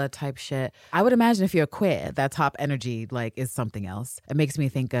 blue blood type shit, I would imagine if you're a queer, that top energy, like, is something else. It makes me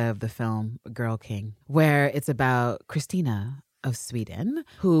think of the film Girl King, where it's about Christina of Sweden,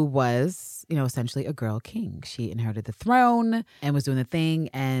 who was, essentially a girl king. She inherited the throne and was doing the thing.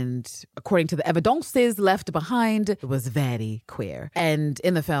 And according to the evidences left behind, it was very queer. And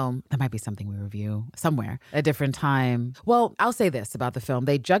in the film, that might be something we review somewhere at a different time. Well, I'll say this about the film.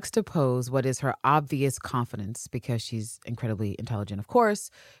 They juxtapose what is her obvious confidence because she's incredibly intelligent, of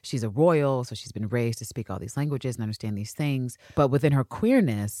course. She's a royal, so she's been raised to speak all these languages and understand these things. But within her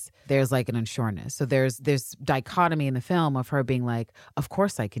queerness, there's like an unsureness. So there's dichotomy in the film of her being like, of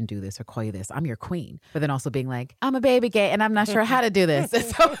course I can do this or call you this. I'm your queen. But then also being like, I'm a baby gay and I'm not sure how to do this.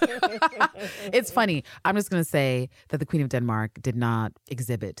 So it's funny. I'm just going to say that the Queen of Denmark did not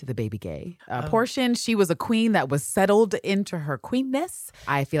exhibit the baby gay portion. She was a queen that was settled into her queenness.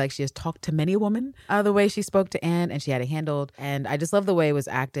 I feel like she has talked to many a woman the way she spoke to Anne, and she had it handled. And I just love the way it was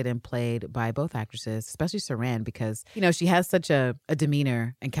acted and played by both actresses, especially Saran, because, she has such a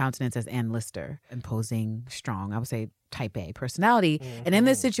demeanor and countenance as Anne Lister, imposing, strong, I would say, type A personality. Mm-hmm. And in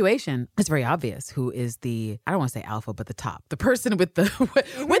this situation, it's very obvious who is the, I don't want to say alpha, but the top, the person with the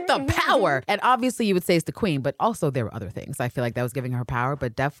with the power. And obviously you would say it's the queen, but also there were other things. I feel like that was giving her power,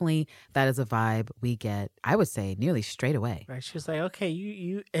 but definitely that is a vibe we get, I would say, nearly straight away. Right. She was like, okay,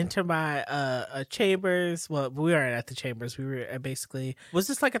 you enter my chambers. Well, we weren't at the chambers. We were basically, was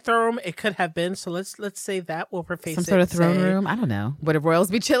this like a throne room? It could have been. So let's say that we'll preface some sort of throne room. I don't know. Would the royals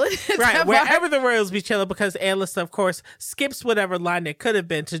be chilling? Right. Wherever the royals be chilling, because Anne Lister, of course, skips whatever line it could have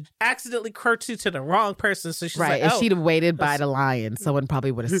been to accidentally curtsy to the wrong person. So she's right. like, if she'd have waited by the lion, someone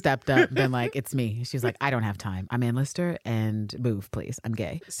probably would have stepped up and been like, it's me. She's like, I don't have time. I'm Anne Lister and move, please. I'm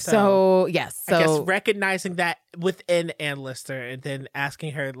gay. So yes. So I guess recognizing that within Anne Lister and then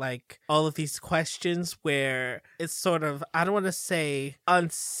asking her like all of these questions where it's sort of, I don't want to say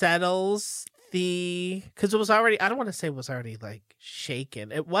unsettles because it was already, I don't want to say it was already like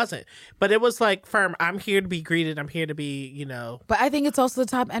shaken. It wasn't, but it was like firm. I'm here to be greeted. I'm here to be, But I think it's also the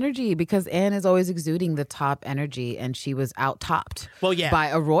top energy because Anne is always exuding the top energy, and she was out topped by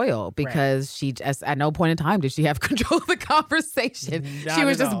a royal because she just, at no point in time did she have control of the conversation. She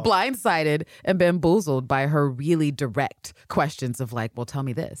was just blindsided and bamboozled by her really direct questions of like, well, tell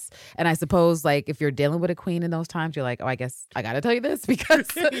me this. And I suppose like if you're dealing with a queen in those times, you're like, oh, I guess I got to tell you this because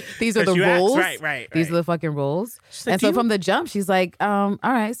these are the rules. Right. These are the fucking rules. Like, and so from the jump, she's like, all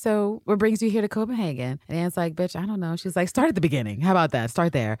right, so what brings you here to Copenhagen? And Anne's like, bitch, I don't know. She's like, start at the beginning. How about that?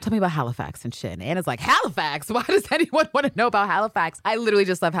 Start there. Tell me about Halifax and shit. And Anna's like, Halifax? Why does anyone want to know about Halifax? I literally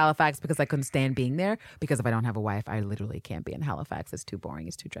just love Halifax because I couldn't stand being there. Because if I don't have a wife, I literally can't be in Halifax. It's too boring.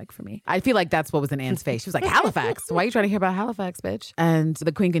 It's too drag for me. I feel like that's what was in Anne's face. She was like, Halifax? Why are you trying to hear about Halifax, bitch? And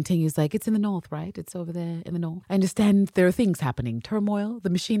the queen continues like, it's in the north, right? It's over there in the north. I understand there are things happening. Turmoil,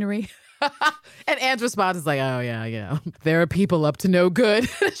 the machinery. And Anne's response is like, oh, yeah, there are people up to no good.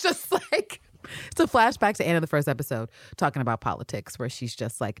 It's just like, it's a flashback to Anne in the first episode talking about politics where she's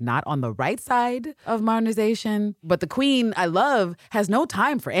just like not on the right side of modernization. But the queen, I love, has no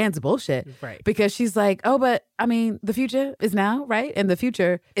time for Anne's bullshit. Right. Because she's like, oh, but I mean, the future is now, right? And the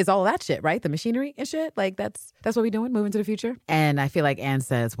future is all that shit, right? The machinery and shit. Like that's what we're doing, moving to the future. And I feel like Anne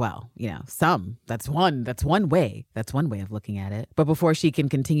says, well, that's one way. That's one way of looking at it. But before she can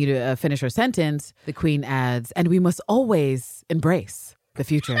continue to finish her sentence, the queen adds, and we must always embrace the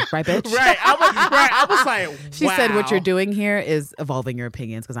future, right, bitch? Right. I was like, She wow. said, what you're doing here is evolving your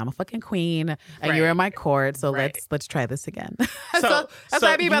opinions because I'm a fucking queen and you're in my court. So let's try this again. So that's what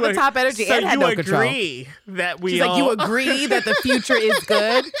I mean about the top energy. So Anne had you no control. agree that we She's like, you agree that the future is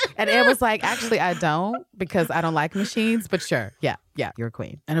good? And Anne was like, actually, I don't because I don't like machines, but sure. Yeah, you're a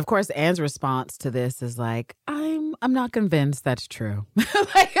queen. And of course, Anne's response to this is like, I'm not convinced that's true.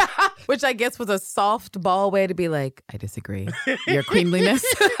 Like, which I guess was a softball way to be like, I disagree. Your queenliness.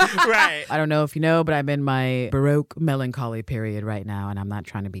 Right. I don't know if you know, but I'm in my Baroque melancholy period right now, and I'm not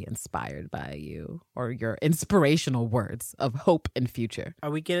trying to be inspired by you or your inspirational words of hope and future. Are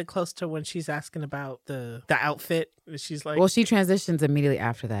we getting close to when she's asking about the outfit? She's like, well, she transitions immediately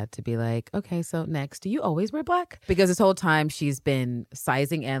after that to be like, okay, so next, do you always wear black? Because this whole time she's been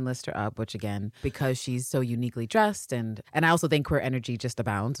sizing Anne Lister up, which again, because she's so uniquely dressed. And I also think queer energy just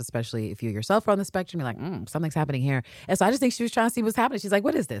abounds, especially if you yourself are on the spectrum. You're like, something's happening here. And so I just think she was trying to see what's happening. She's like,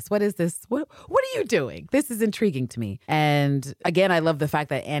 what is this? What is this? What are you doing? This is intriguing to me. And again, I love the fact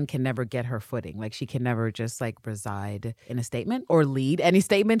that Anne can never get her footing. Like she can never just like reside in a statement or lead any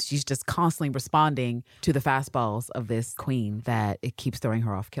statement. She's just constantly responding to the fastballs of this queen that it keeps throwing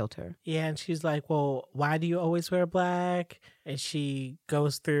her off kilter. Yeah, and she's like, well, why do you always wear black? And she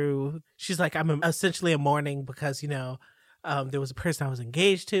goes through, she's like, I'm essentially in mourning because, there was a person I was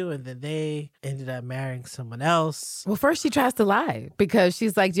engaged to and then they ended up marrying someone else. Well, first she tries to lie because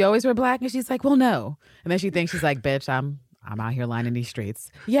she's like, do you always wear black? And she's like, well, no. And then she thinks she's like, bitch, I'm out here lining these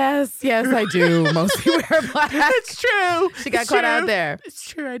streets. Yes, I do mostly wear black. It's true. She got caught out there. It's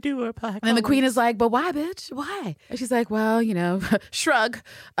true. I do wear black. And then the queen is like, but why, bitch? Why? And she's like, well, shrug.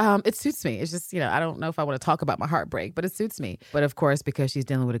 It suits me. It's just, I don't know if I want to talk about my heartbreak, but it suits me. But of course, because she's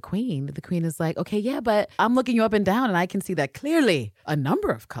dealing with a queen, the queen is like, okay, yeah, but I'm looking you up and down and I can see that clearly a number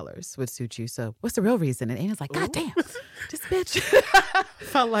of colors would suit you. So what's the real reason? And Anna's like, God damn, this bitch.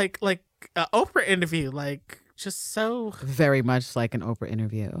 Felt like an Oprah interview, just so very much like an Oprah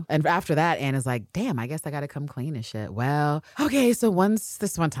interview. And after that, Anna's like, damn, I guess I gotta come clean and shit. Well, okay, so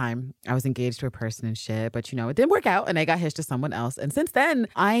this one time I was engaged to a person and shit, but it didn't work out and I got hitched to someone else. And since then,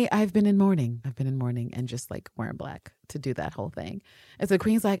 I've been in mourning. I've been in mourning and just like wearing black to do that whole thing. And so the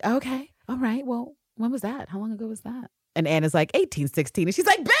queen's like, okay, all right, well, when was that? How long ago was that? And Anna's like, 1816. And she's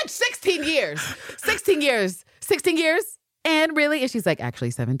like, bitch, 16 years. 16 years. 16 years. And really? And she's like, actually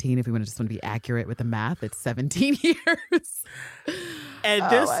 17. If we want to be accurate with the math, it's 17 years. And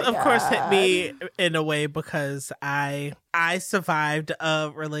this, of course, hit me in a way because I survived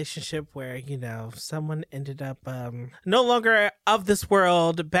a relationship where, someone ended up no longer of this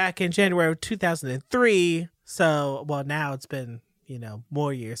world back in January of 2003. So, well, now it's been,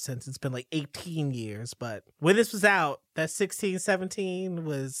 more years since. It's been like 18 years. But when this was out, that 16, 17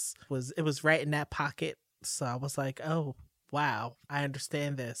 was right in that pocket. So I was like, oh, wow, I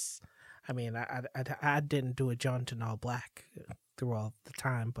understand this. I mean, I didn't do a jaunt in all black through all the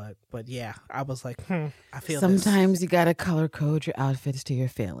time, but yeah, I was like, I feel sometimes you gotta color code your outfits to your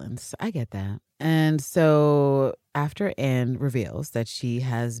feelings. I get that. And so after Anne reveals that she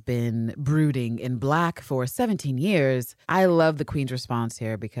has been brooding in black for 17 years, I love the queen's response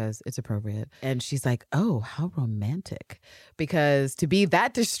here because it's appropriate. And she's like, oh, how romantic. Because to be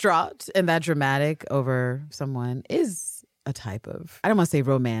that distraught and that dramatic over someone is a type of, I don't want to say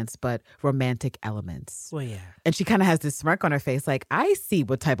romance, but romantic elements. Well, yeah. And she kind of has this smirk on her face like, I see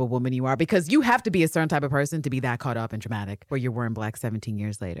what type of woman you are because you have to be a certain type of person to be that caught up and dramatic where you're wearing black 17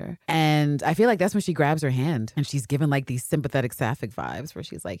 years later. And I feel like that's when she grabs her hand and she's given like these sympathetic sapphic vibes where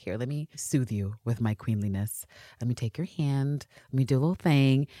she's like, here, let me soothe you with my queenliness. Let me take your hand. Let me do a little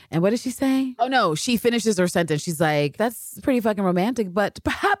thing. And what does she say? Oh no, she finishes her sentence. She's like, that's pretty fucking romantic, but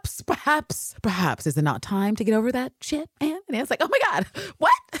perhaps, is it not time to get over that shit, Anne? And Anne's like, oh my God,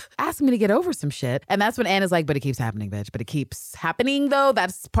 what? Ask me to get over some shit. And that's when Anne is like, but it keeps happening, bitch. But it keeps happening though.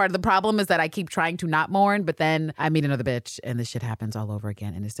 That's part of the problem is that I keep trying to not mourn, but then I meet another bitch and this shit happens all over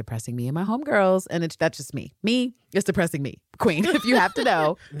again. And it's depressing me and my homegirls. And that's just me. It's depressing me. Queen, if you have to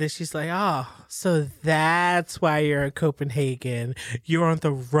know. Then she's like, oh, so that's why you're in Copenhagen. You're on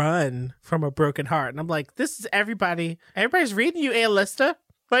the run from a broken heart. And I'm like, this is everybody. Everybody's reading you, Anne Lister.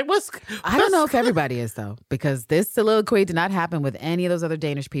 Like, I don't know if everybody is, though, because this soliloquy did not happen with any of those other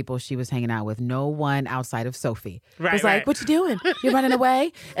Danish people she was hanging out with. No one outside of Sophie. Right, was like, what you doing? You're running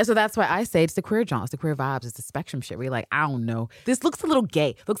away? And so that's why I say it's the queer jaunts, the queer vibes. It's the spectrum shit where you're like, I don't know. This looks a little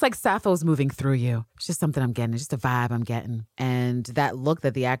gay. Looks like Sappho's moving through you. It's just something I'm getting. It's just a vibe I'm getting. And that look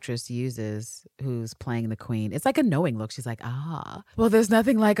that the actress uses who's playing the queen, it's like a knowing look. She's like, well, there's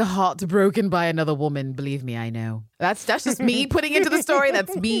nothing like a heart broken by another woman. Believe me, I know. That's just me putting into the story.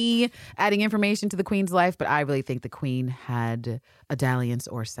 That's me adding information to the queen's life. But I really think the queen had a dalliance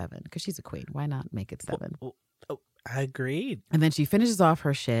or 7 because she's a queen. Why not make it 7? I agreed. And then she finishes off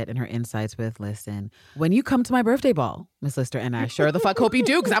her shit and her insights with, listen, when you come to my birthday ball, Miss Lister, and I sure the fuck hope you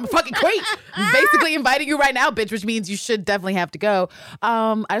do because I'm a fucking queen. I'm basically inviting you right now, bitch, which means you should definitely have to go.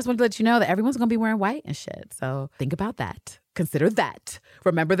 I just wanted to let you know that everyone's going to be wearing white and shit. So think about that. Consider that.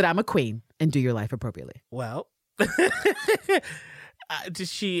 Remember that I'm a queen and do your life appropriately. Well,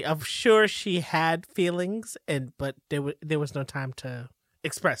 I'm sure she had feelings, but there was no time to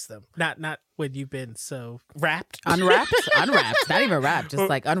express them. Not when you've been so wrapped. Unwrapped, not even wrapped, just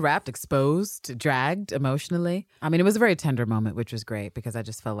like unwrapped, exposed, dragged emotionally. I mean, it was a very tender moment, which was great because I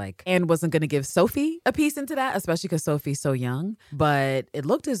just felt like Anne wasn't going to give Sophie a piece into that, especially because Sophie's so young. But it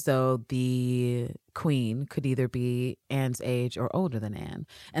looked as though the queen could either be Anne's age or older than Anne.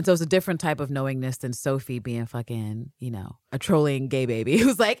 And so it's a different type of knowingness than Sophie being fucking, a trolling gay baby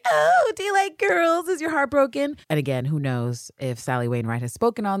who's like, oh, do you like girls? Is your heart broken? And again, who knows if Sally Wainwright has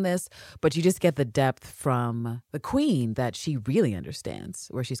spoken on this, but you just get the depth from the queen that she really understands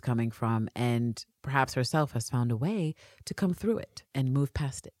where she's coming from and perhaps herself has found a way to come through it and move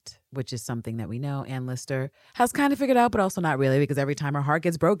past it, which is something that we know Anne Lister has kind of figured out, but also not really, because every time her heart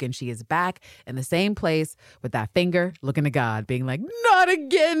gets broken, she is back in the same place with that finger looking to God, being like, not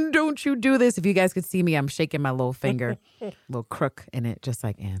again, don't you do this. If you guys could see me, I'm shaking my little finger, little crook in it, just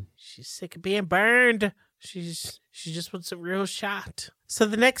like Anne. She's sick of being burned. She just wants a real shot. So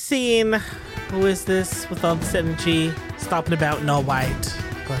the next scene, who is this with all this energy, stomping about in all white?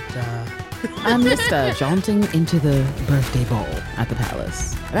 But I'm just jaunting into the birthday ball at the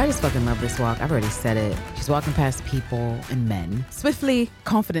palace. And I just fucking love this walk. I've already said it. She's walking past people and men. Swiftly,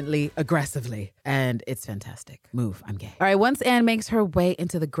 confidently, aggressively. And it's fantastic. Move, I'm gay. All right, once Anne makes her way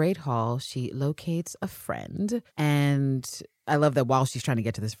into the Great Hall, she locates a friend. And I love that while she's trying to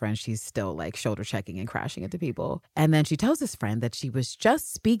get to this friend, she's still like shoulder checking and crashing into people. And then she tells this friend that she was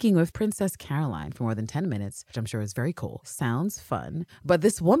just speaking with Princess Caroline for more than 10 minutes, which I'm sure is very cool. Sounds fun. But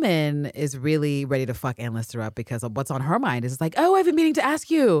this woman is really ready to fuck Anne Lister up because of what's on her mind is like, oh, I've been meaning to ask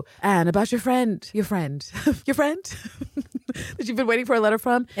you, Anne, about your friend your friend that you've been waiting for a letter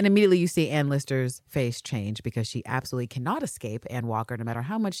from. And immediately you see Anne Lister's face change because she absolutely cannot escape Anne Walker no matter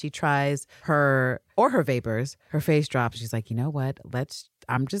how much she tries her vapors. Her face drops. She's like, you know what?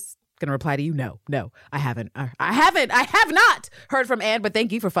 I'm just gonna reply to you. No, I haven't. I have not heard from Anne, but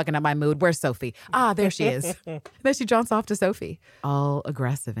thank you for fucking up my mood. Where's Sophie? Ah, there she is. Then she jaunts off to Sophie, all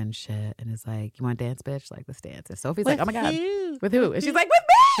aggressive and shit, and is like, you want to dance, bitch? Like, let's dance. And Sophie's like, oh my God. With who? And she's like,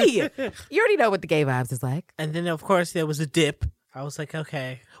 with me! You already know what the gay vibes is like. And then, of course, there was a dip. I was like,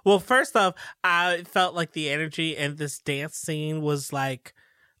 okay. Well, first off, I felt like the energy in this dance scene was like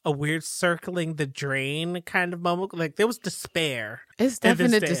a weird circling the drain kind of moment. Like there was despair. It's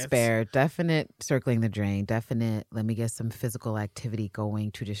definite despair, definite circling the drain, definite let me get some physical activity going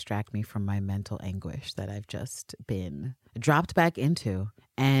to distract me from my mental anguish that I've just been dropped back into.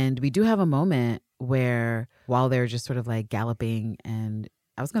 And we do have a moment where while they're just sort of like galloping and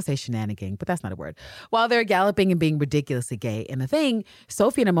I was going to say shenanigan, but that's not a word. While they're galloping and being ridiculously gay. And the thing,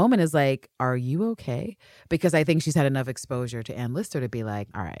 Sophie in a moment is like, are you okay? Because I think she's had enough exposure to Anne Lister to be like,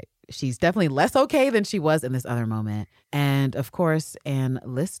 all right, she's definitely less okay than she was in this other moment. And of course, Anne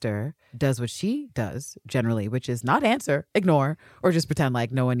Lister does what she does generally, which is not answer, ignore, or just pretend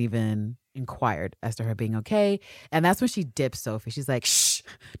like no one even inquired as to her being okay. And that's when she dips Sophie. She's like, shh,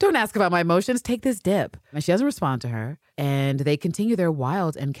 don't ask about my emotions. Take this dip. And she doesn't respond to her. And they continue their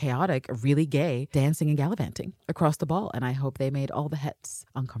wild and chaotic, really gay dancing and gallivanting across the ball. And I hope they made all the hets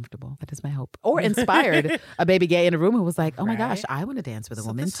uncomfortable. That is my hope. Or inspired a baby gay in a room who was like, oh my gosh, I want to dance with a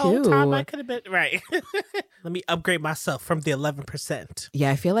woman this too. Whole time I could have been right. Let me upgrade myself from the 11%. Yeah,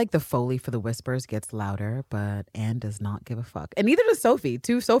 I feel like the Foley for the whispers gets louder, but Anne does not give a fuck. And neither does Sophie.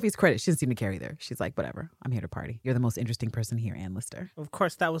 To Sophie's credit, she doesn't seem to care either. She's like, whatever, I'm here to party. You're the most interesting person here, Anne Lister. Of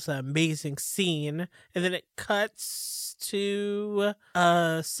course, that was an amazing scene. And then it cuts to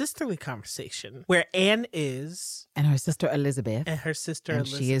a sisterly conversation where Anne is and her sister Elizabeth. And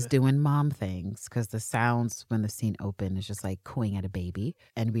she is doing mom things because the sounds when the scene opens is just like cooing at a baby.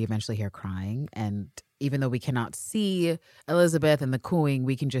 And we eventually hear crying. And even though we cannot see Elizabeth and the cooing,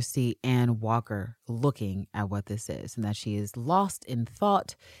 we can just see Anne Walker looking at what this is and that she is lost in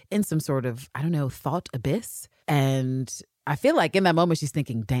thought in some sort of, I don't know, thought abyss. And I feel like in that moment, she's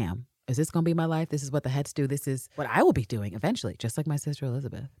thinking, damn, is this going to be my life? This is what the heads do. This is what I will be doing eventually, just like my sister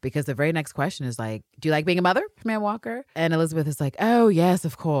Elizabeth. Because the very next question is like, do you like being a mother from Anne Walker? And Elizabeth is like, oh, yes,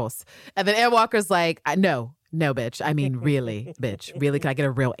 of course. And then Anne Walker's like, no. No, bitch. I mean, really, bitch. Really, can I get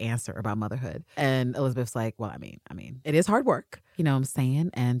a real answer about motherhood? And Elizabeth's like, well, I mean, it is hard work. You know what I'm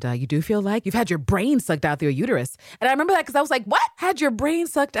saying? And you do feel like you've had your brain sucked out through your uterus. And I remember that because I was like, what? Had your brain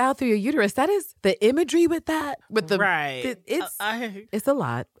sucked out through your uterus? That is the imagery with that. With the right. It's a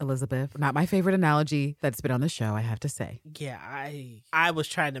lot, Elizabeth. Not my favorite analogy that's been on the show, I have to say. Yeah, I was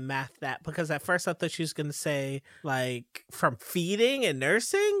trying to math that because at first I thought she was going to say like from feeding and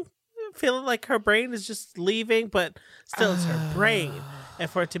nursing, feeling like her brain is just leaving, but still it's her brain. And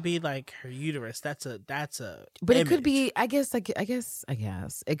for it to be like her uterus, that's a But image. it could be, I guess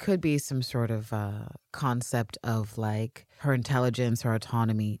it could be some sort of concept of like her intelligence, her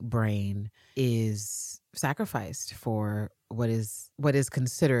autonomy brain is sacrificed for what is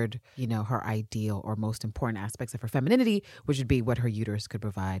considered, you know, her ideal or most important aspects of her femininity, which would be what her uterus could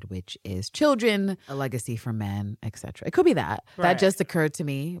provide, which is children, a legacy for men, etc. It could be that. Right. That just occurred to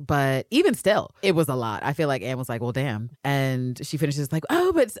me, but even still, it was a lot. I feel like Anne was like, well, damn. And she finishes like,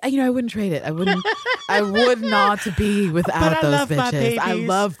 oh, but you know, I wouldn't trade it. I would not be without those bitches. I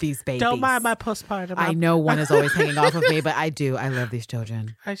love these babies. Don't mind my postpartum. I know one is always hanging off of me, but I love these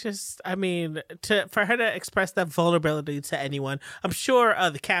children. For her to express that vulnerability to anyone, I'm sure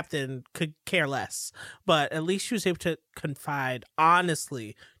the captain could care less, but at least she was able to confide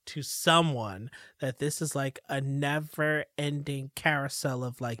honestly to someone that this is like a never-ending carousel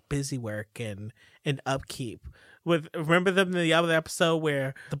of like busy work and upkeep. Remember them in the other episode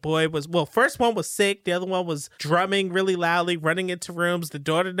where the boy was, first one was sick, the other one was drumming really loudly, running into rooms. The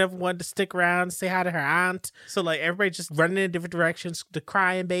daughter never wanted to stick around and say hi to her aunt. So like everybody just running in different directions. The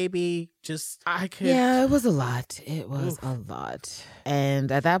crying baby, Yeah, it was a lot. It was a lot.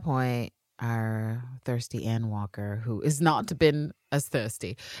 And at that point, our thirsty Anne Walker, who is not been as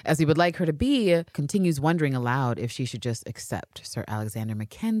thirsty as he would like her to be, continues wondering aloud if she should just accept Sir Alexander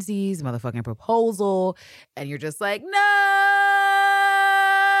Mackenzie's motherfucking proposal. And you're just like, no!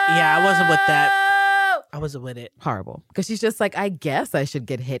 Yeah, I wasn't with that. I wasn't with it. Horrible. Because she's just like, I guess I should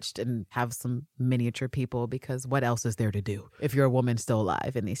get hitched and have some miniature people because what else is there to do if you're a woman still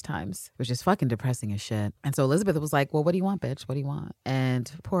alive in these times? Which is fucking depressing as shit. And so Elizabeth was like, well, what do you want, bitch? What do you want?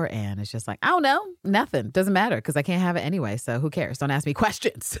 And poor Anne is just like, I don't know. Nothing. Doesn't matter because I can't have it anyway. So who cares? Don't ask me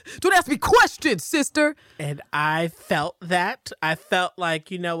questions. Don't ask me questions, sister. And I felt that. I felt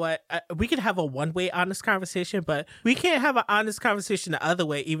like, you know what? We could have a one-way honest conversation, but we can't have an honest conversation the other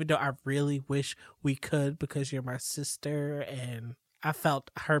way, even though I really wish we could because you're my sister. And I felt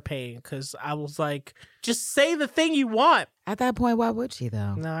her pain because I was like, just say the thing you want. At that point, why would she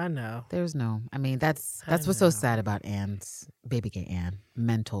though? No, I know. There's no, I mean, that's what's so sad about Anne's, baby gay Anne,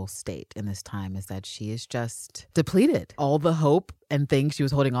 mental state in this time is that she is just depleted. All the hope and things she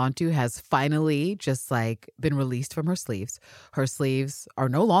was holding on to has finally just like been released from her sleeves. Her sleeves are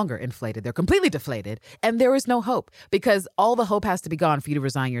no longer inflated. They're completely deflated. And there is no hope because all the hope has to be gone for you to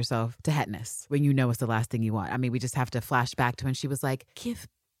resign yourself to hetness when you know it's the last thing you want. I mean, we just have to flash back to when she was like, give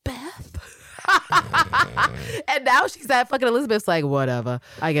Beth. And now she's at fucking Elizabeth's like, whatever.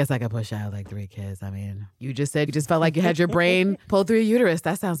 I guess I could push out like 3 kids. I mean, you just said you just felt like you had your brain pulled through your uterus.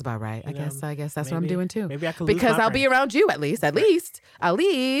 That sounds about right. I guess that's maybe, what I'm doing too. Maybe I could because I'll brain. be around you at least,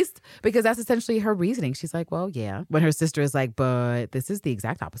 because that's essentially her reasoning. She's like, well, yeah. When her sister is like, but this is the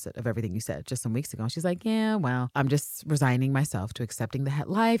exact opposite of everything you said just some weeks ago. And she's like, yeah, well, I'm just resigning myself to accepting the het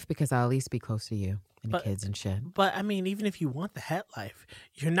life because I'll at least be close to you. And kids and shit. But I mean, even if you want the het life,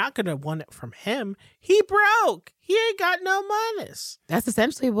 you're not going to want it from him. He broke. He ain't got no monies. That's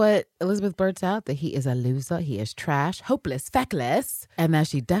essentially what Elizabeth blurts out, that he is a loser, he is trash, hopeless, feckless, and that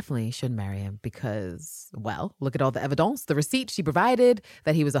she definitely should marry him because, well, look at all the evidence, the receipt she provided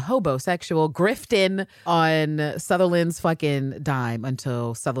that he was a hobosexual, grifting on Sutherland's fucking dime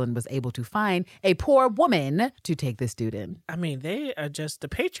until Sutherland was able to find a poor woman to take this dude in. I mean, they are just, the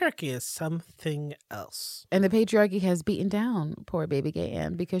patriarchy is something else. And the patriarchy has beaten down poor baby gay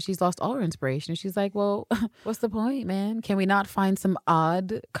Anne because she's lost all her inspiration. And she's like, well, what's the point, man? Can we not find some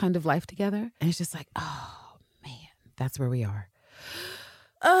odd kind of life together? And it's just like, oh, man, that's where we are.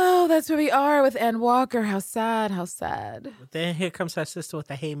 Oh, that's where we are with Anne Walker. How sad, how sad. But then here comes her sister with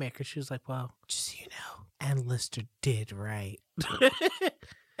the haymaker. She was like, well, just so you know, Anne Lister did right.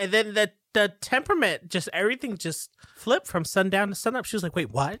 And then the temperament, just everything just flipped from sundown to sunup. She was like,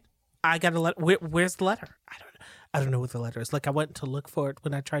 wait, what? I got a letter. Where's the letter? I don't know what the letter is. Like, I went to look for it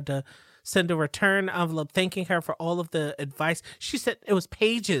when I tried to send a return envelope thanking her for all of the advice. She said it was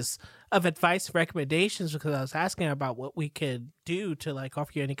pages of advice recommendations because I was asking her about what we could do to like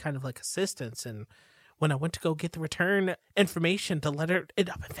offer you any kind of like assistance. And when I went to go get the return information, the letter, it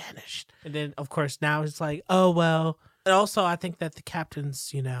up and vanished. And then, of course, now it's like, oh, well. And also, I think that the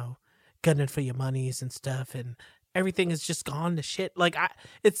captain's, gunning for your monies and stuff, and everything is just gone to shit. Like,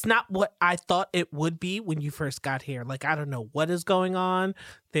 it's not what I thought it would be when you first got here. Like, I don't know what is going on.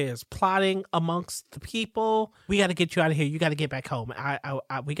 There's plotting amongst the people. We got to get you out of here. You got to get back home.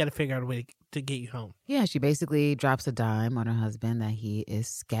 We got to figure out a way to get you home. Yeah, she basically drops a dime on her husband that he is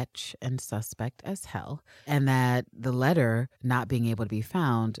sketch and suspect as hell, and that the letter not being able to be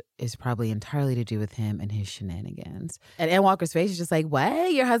found is probably entirely to do with him and his shenanigans. And Ann Walker's face is just like,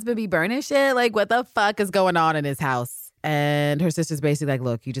 what? Your husband be burning shit? Like, what the fuck is going on in his house? And her sister's basically like,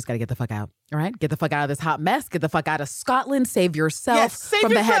 look, you just got to get the fuck out. All right? Get the fuck out of this hot mess. Get the fuck out of Scotland. Save yourself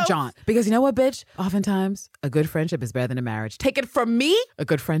from the head jaunt. Because you know what, bitch? Oftentimes, a good friendship is better than a marriage. Take it from me. A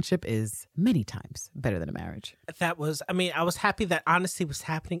good friendship is many times better than a marriage. I was happy that honesty was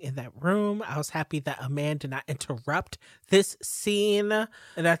happening in that room. I was happy that a man did not interrupt this scene.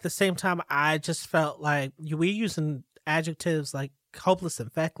 And at the same time, I just felt like we're using adjectives like hopeless and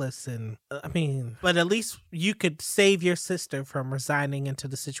feckless, and but at least you could save your sister from resigning into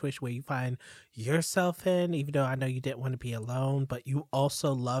the situation where you find yourself in, even though I know you didn't want to be alone, but you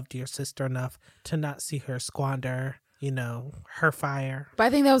also loved your sister enough to not see her squander, her fire. But I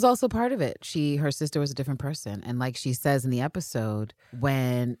think that was also part of it. Her sister was a different person. And like she says in the episode,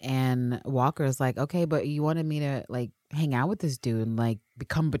 when Ann Walker is like, okay, but you wanted me to like hang out with this dude and like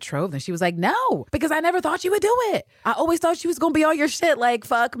become betrothed, and she was like, no, because I never thought you would do it. I always thought she was gonna be on your shit like,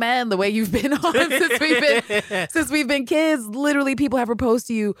 fuck man, the way you've been on since we've been kids. Literally, people have proposed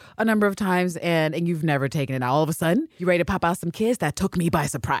to you a number of times and you've never taken it. All of a sudden you ready to pop out some kids? That took me by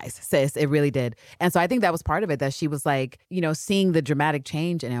surprise, sis. It really did. And so I think that was part of it, that she was like, seeing the dramatic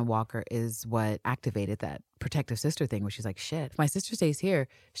change in Ann Walker is what activated that protective sister thing, where she's like, shit, if my sister stays here,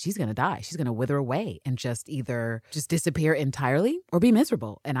 she's gonna die. She's gonna wither away and just disappear entirely or be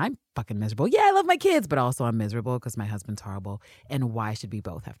miserable. And I'm fucking miserable. Yeah, I love my kids, but also I'm miserable because my husband's horrible. And why should we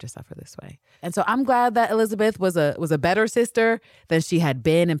both have to suffer this way? And so I'm glad that Elizabeth was a better sister than she had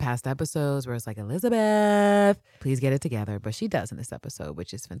been in past episodes, where it's like, Elizabeth, please get it together. But she does in this episode,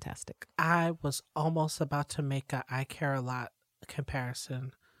 which is fantastic. I was almost about to make a I Care a Lot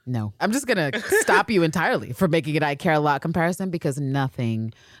comparison. No, I'm just going to stop you entirely for making an I Care a Lot comparison, because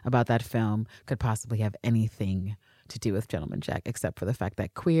nothing about that film could possibly have anything to do with Gentleman Jack except for the fact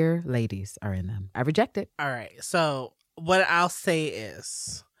that queer ladies are in them. I reject it. All right. So what I'll say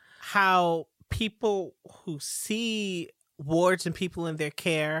is how people who see wards and people in their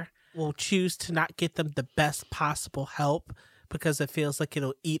care will choose to not get them the best possible help because it feels like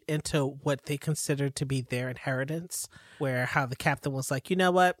it'll eat into what they consider to be their inheritance, where how the captain was like, you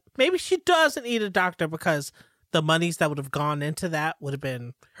know what, maybe she doesn't need a doctor because the monies that would have gone into that would have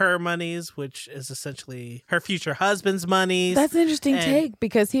been her monies, which is essentially her future husband's monies. That's an interesting take,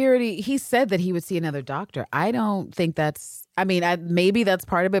 because he said that he would see another doctor. I don't think that's, maybe that's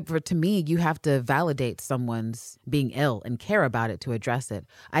part of it, but to me, you have to validate someone's being ill and care about it to address it.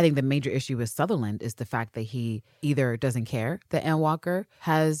 I think the major issue with Sutherland is the fact that he either doesn't care that Ann Walker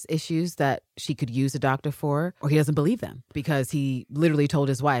has issues that she could use a doctor for, or he doesn't believe them, because he literally told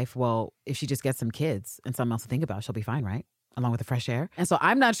his wife, well, if she just gets some kids and something else to think about, she'll be fine, right? Along with the fresh air. And so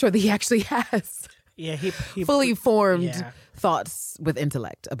I'm not sure that he actually has he fully formed thoughts with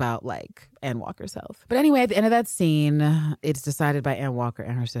intellect about like Ann Walker's health. But anyway, at the end of that scene, it's decided by Ann Walker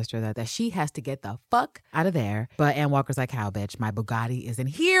and her sister that she has to get the fuck out of there. But Ann Walker's like, how, bitch? My Bugatti isn't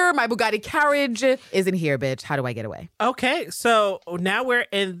here. My Bugatti carriage isn't here, bitch. How do I get away? Okay, so now we're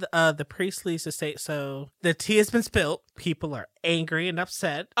in the Priestley's estate. So the tea has been spilled. People are angry and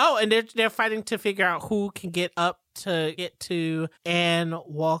upset. Oh, and they're fighting to figure out who can get to Ann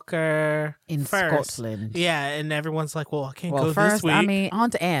Walker in first. Scotland. Yeah, and everyone's like, well, I can't go first, this week. On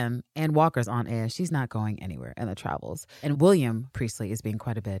to Ann. Ann Walker's on air. She's not going anywhere in the travels. And William Priestley is being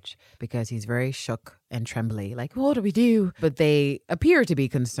quite a bitch because he's very shook and trembly. Like, what do we do? But they appear to be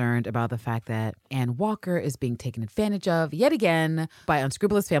concerned about the fact that Ann Walker is being taken advantage of yet again by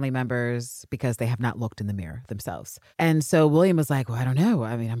unscrupulous family members because they have not looked in the mirror themselves. And so William was like, well, I don't know.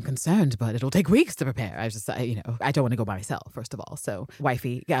 I'm concerned, but it'll take weeks to prepare. I just, I don't want to go by myself, first of all. So,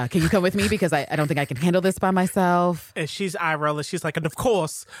 wifey, can you come with me? Because I don't think I can handle this by myself. And she's eye-rolling. She's like, and of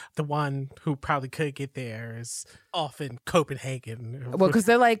course, the one who probably could get there is off in Copenhagen. Well, because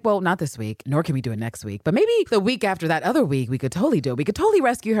they're like, well, not this week, nor can we do it next week. But maybe the week after that other week, we could totally do it. We could totally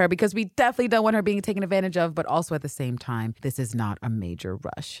rescue her because we definitely don't want her being taken advantage of. But also at the same time, this is not a major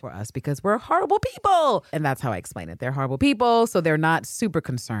rush for us because we're horrible people. And that's how I explain it. They're horrible people. So they're not super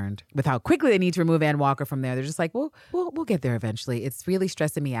concerned with how quickly they need to remove Ann Walker from there. They're just like, well, we'll get there eventually. It's really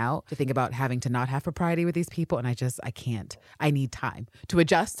stressing me out to think about having to not have propriety with these people. And I can't. I need time to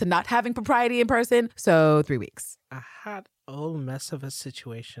adjust to not having propriety in person. So 3 weeks. A hot old mess of a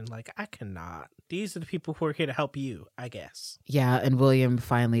situation. Like, I cannot. These are the people who are here to help you, I guess. Yeah, and William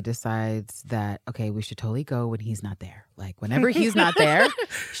finally decides that, okay, we should totally go when he's not there. Like, whenever he's not there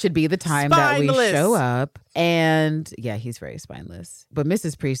should be the time that we show up. And yeah, he's very spineless. But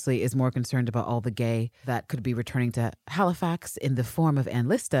Mrs. Priestley is more concerned about all the gay that could be returning to Halifax in the form of Anne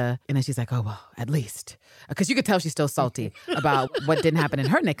Lista. And then she's like, oh, well, at least. Because you could tell she's still salty about what didn't happen in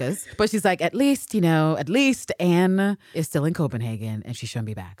her knickers. But she's like, at least Anne is still in Copenhagen and she shouldn't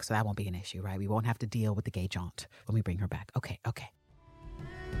be back. So that won't be an issue, right? We won't have to deal with the gay jaunt when we bring her back. Okay.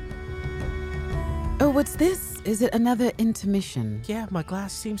 Oh, what's this? Is it another intermission? Yeah, my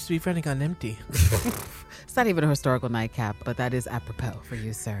glass seems to be running on empty. It's not even a historical nightcap, but that is apropos for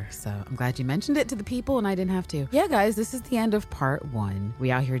you, sir. So I'm glad you mentioned it to the people and I didn't have to. Yeah, guys, this is the end of part 1.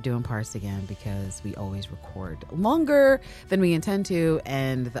 We out here doing parts again because we always record longer than we intend to.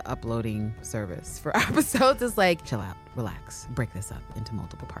 And the uploading service for episodes is like, chill out, relax, break this up into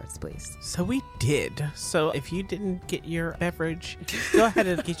multiple parts, please. So we did. So if you didn't get your beverage, go ahead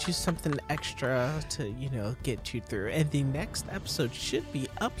and get you something extra to, get you through. And the next episode should be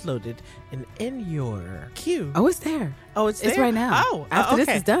uploaded and in your queue. Oh, it's there. Oh, it's there? It's right now. Oh, after okay.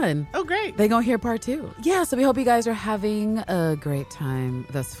 this is done. Oh, great. They're going to hear part 2. Yeah, so we hope you guys are having a great time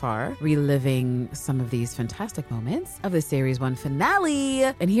thus far, reliving some of these fantastic moments of the Series 1 finale.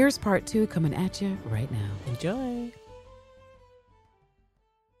 And here's part 2 coming at you right now. Enjoy.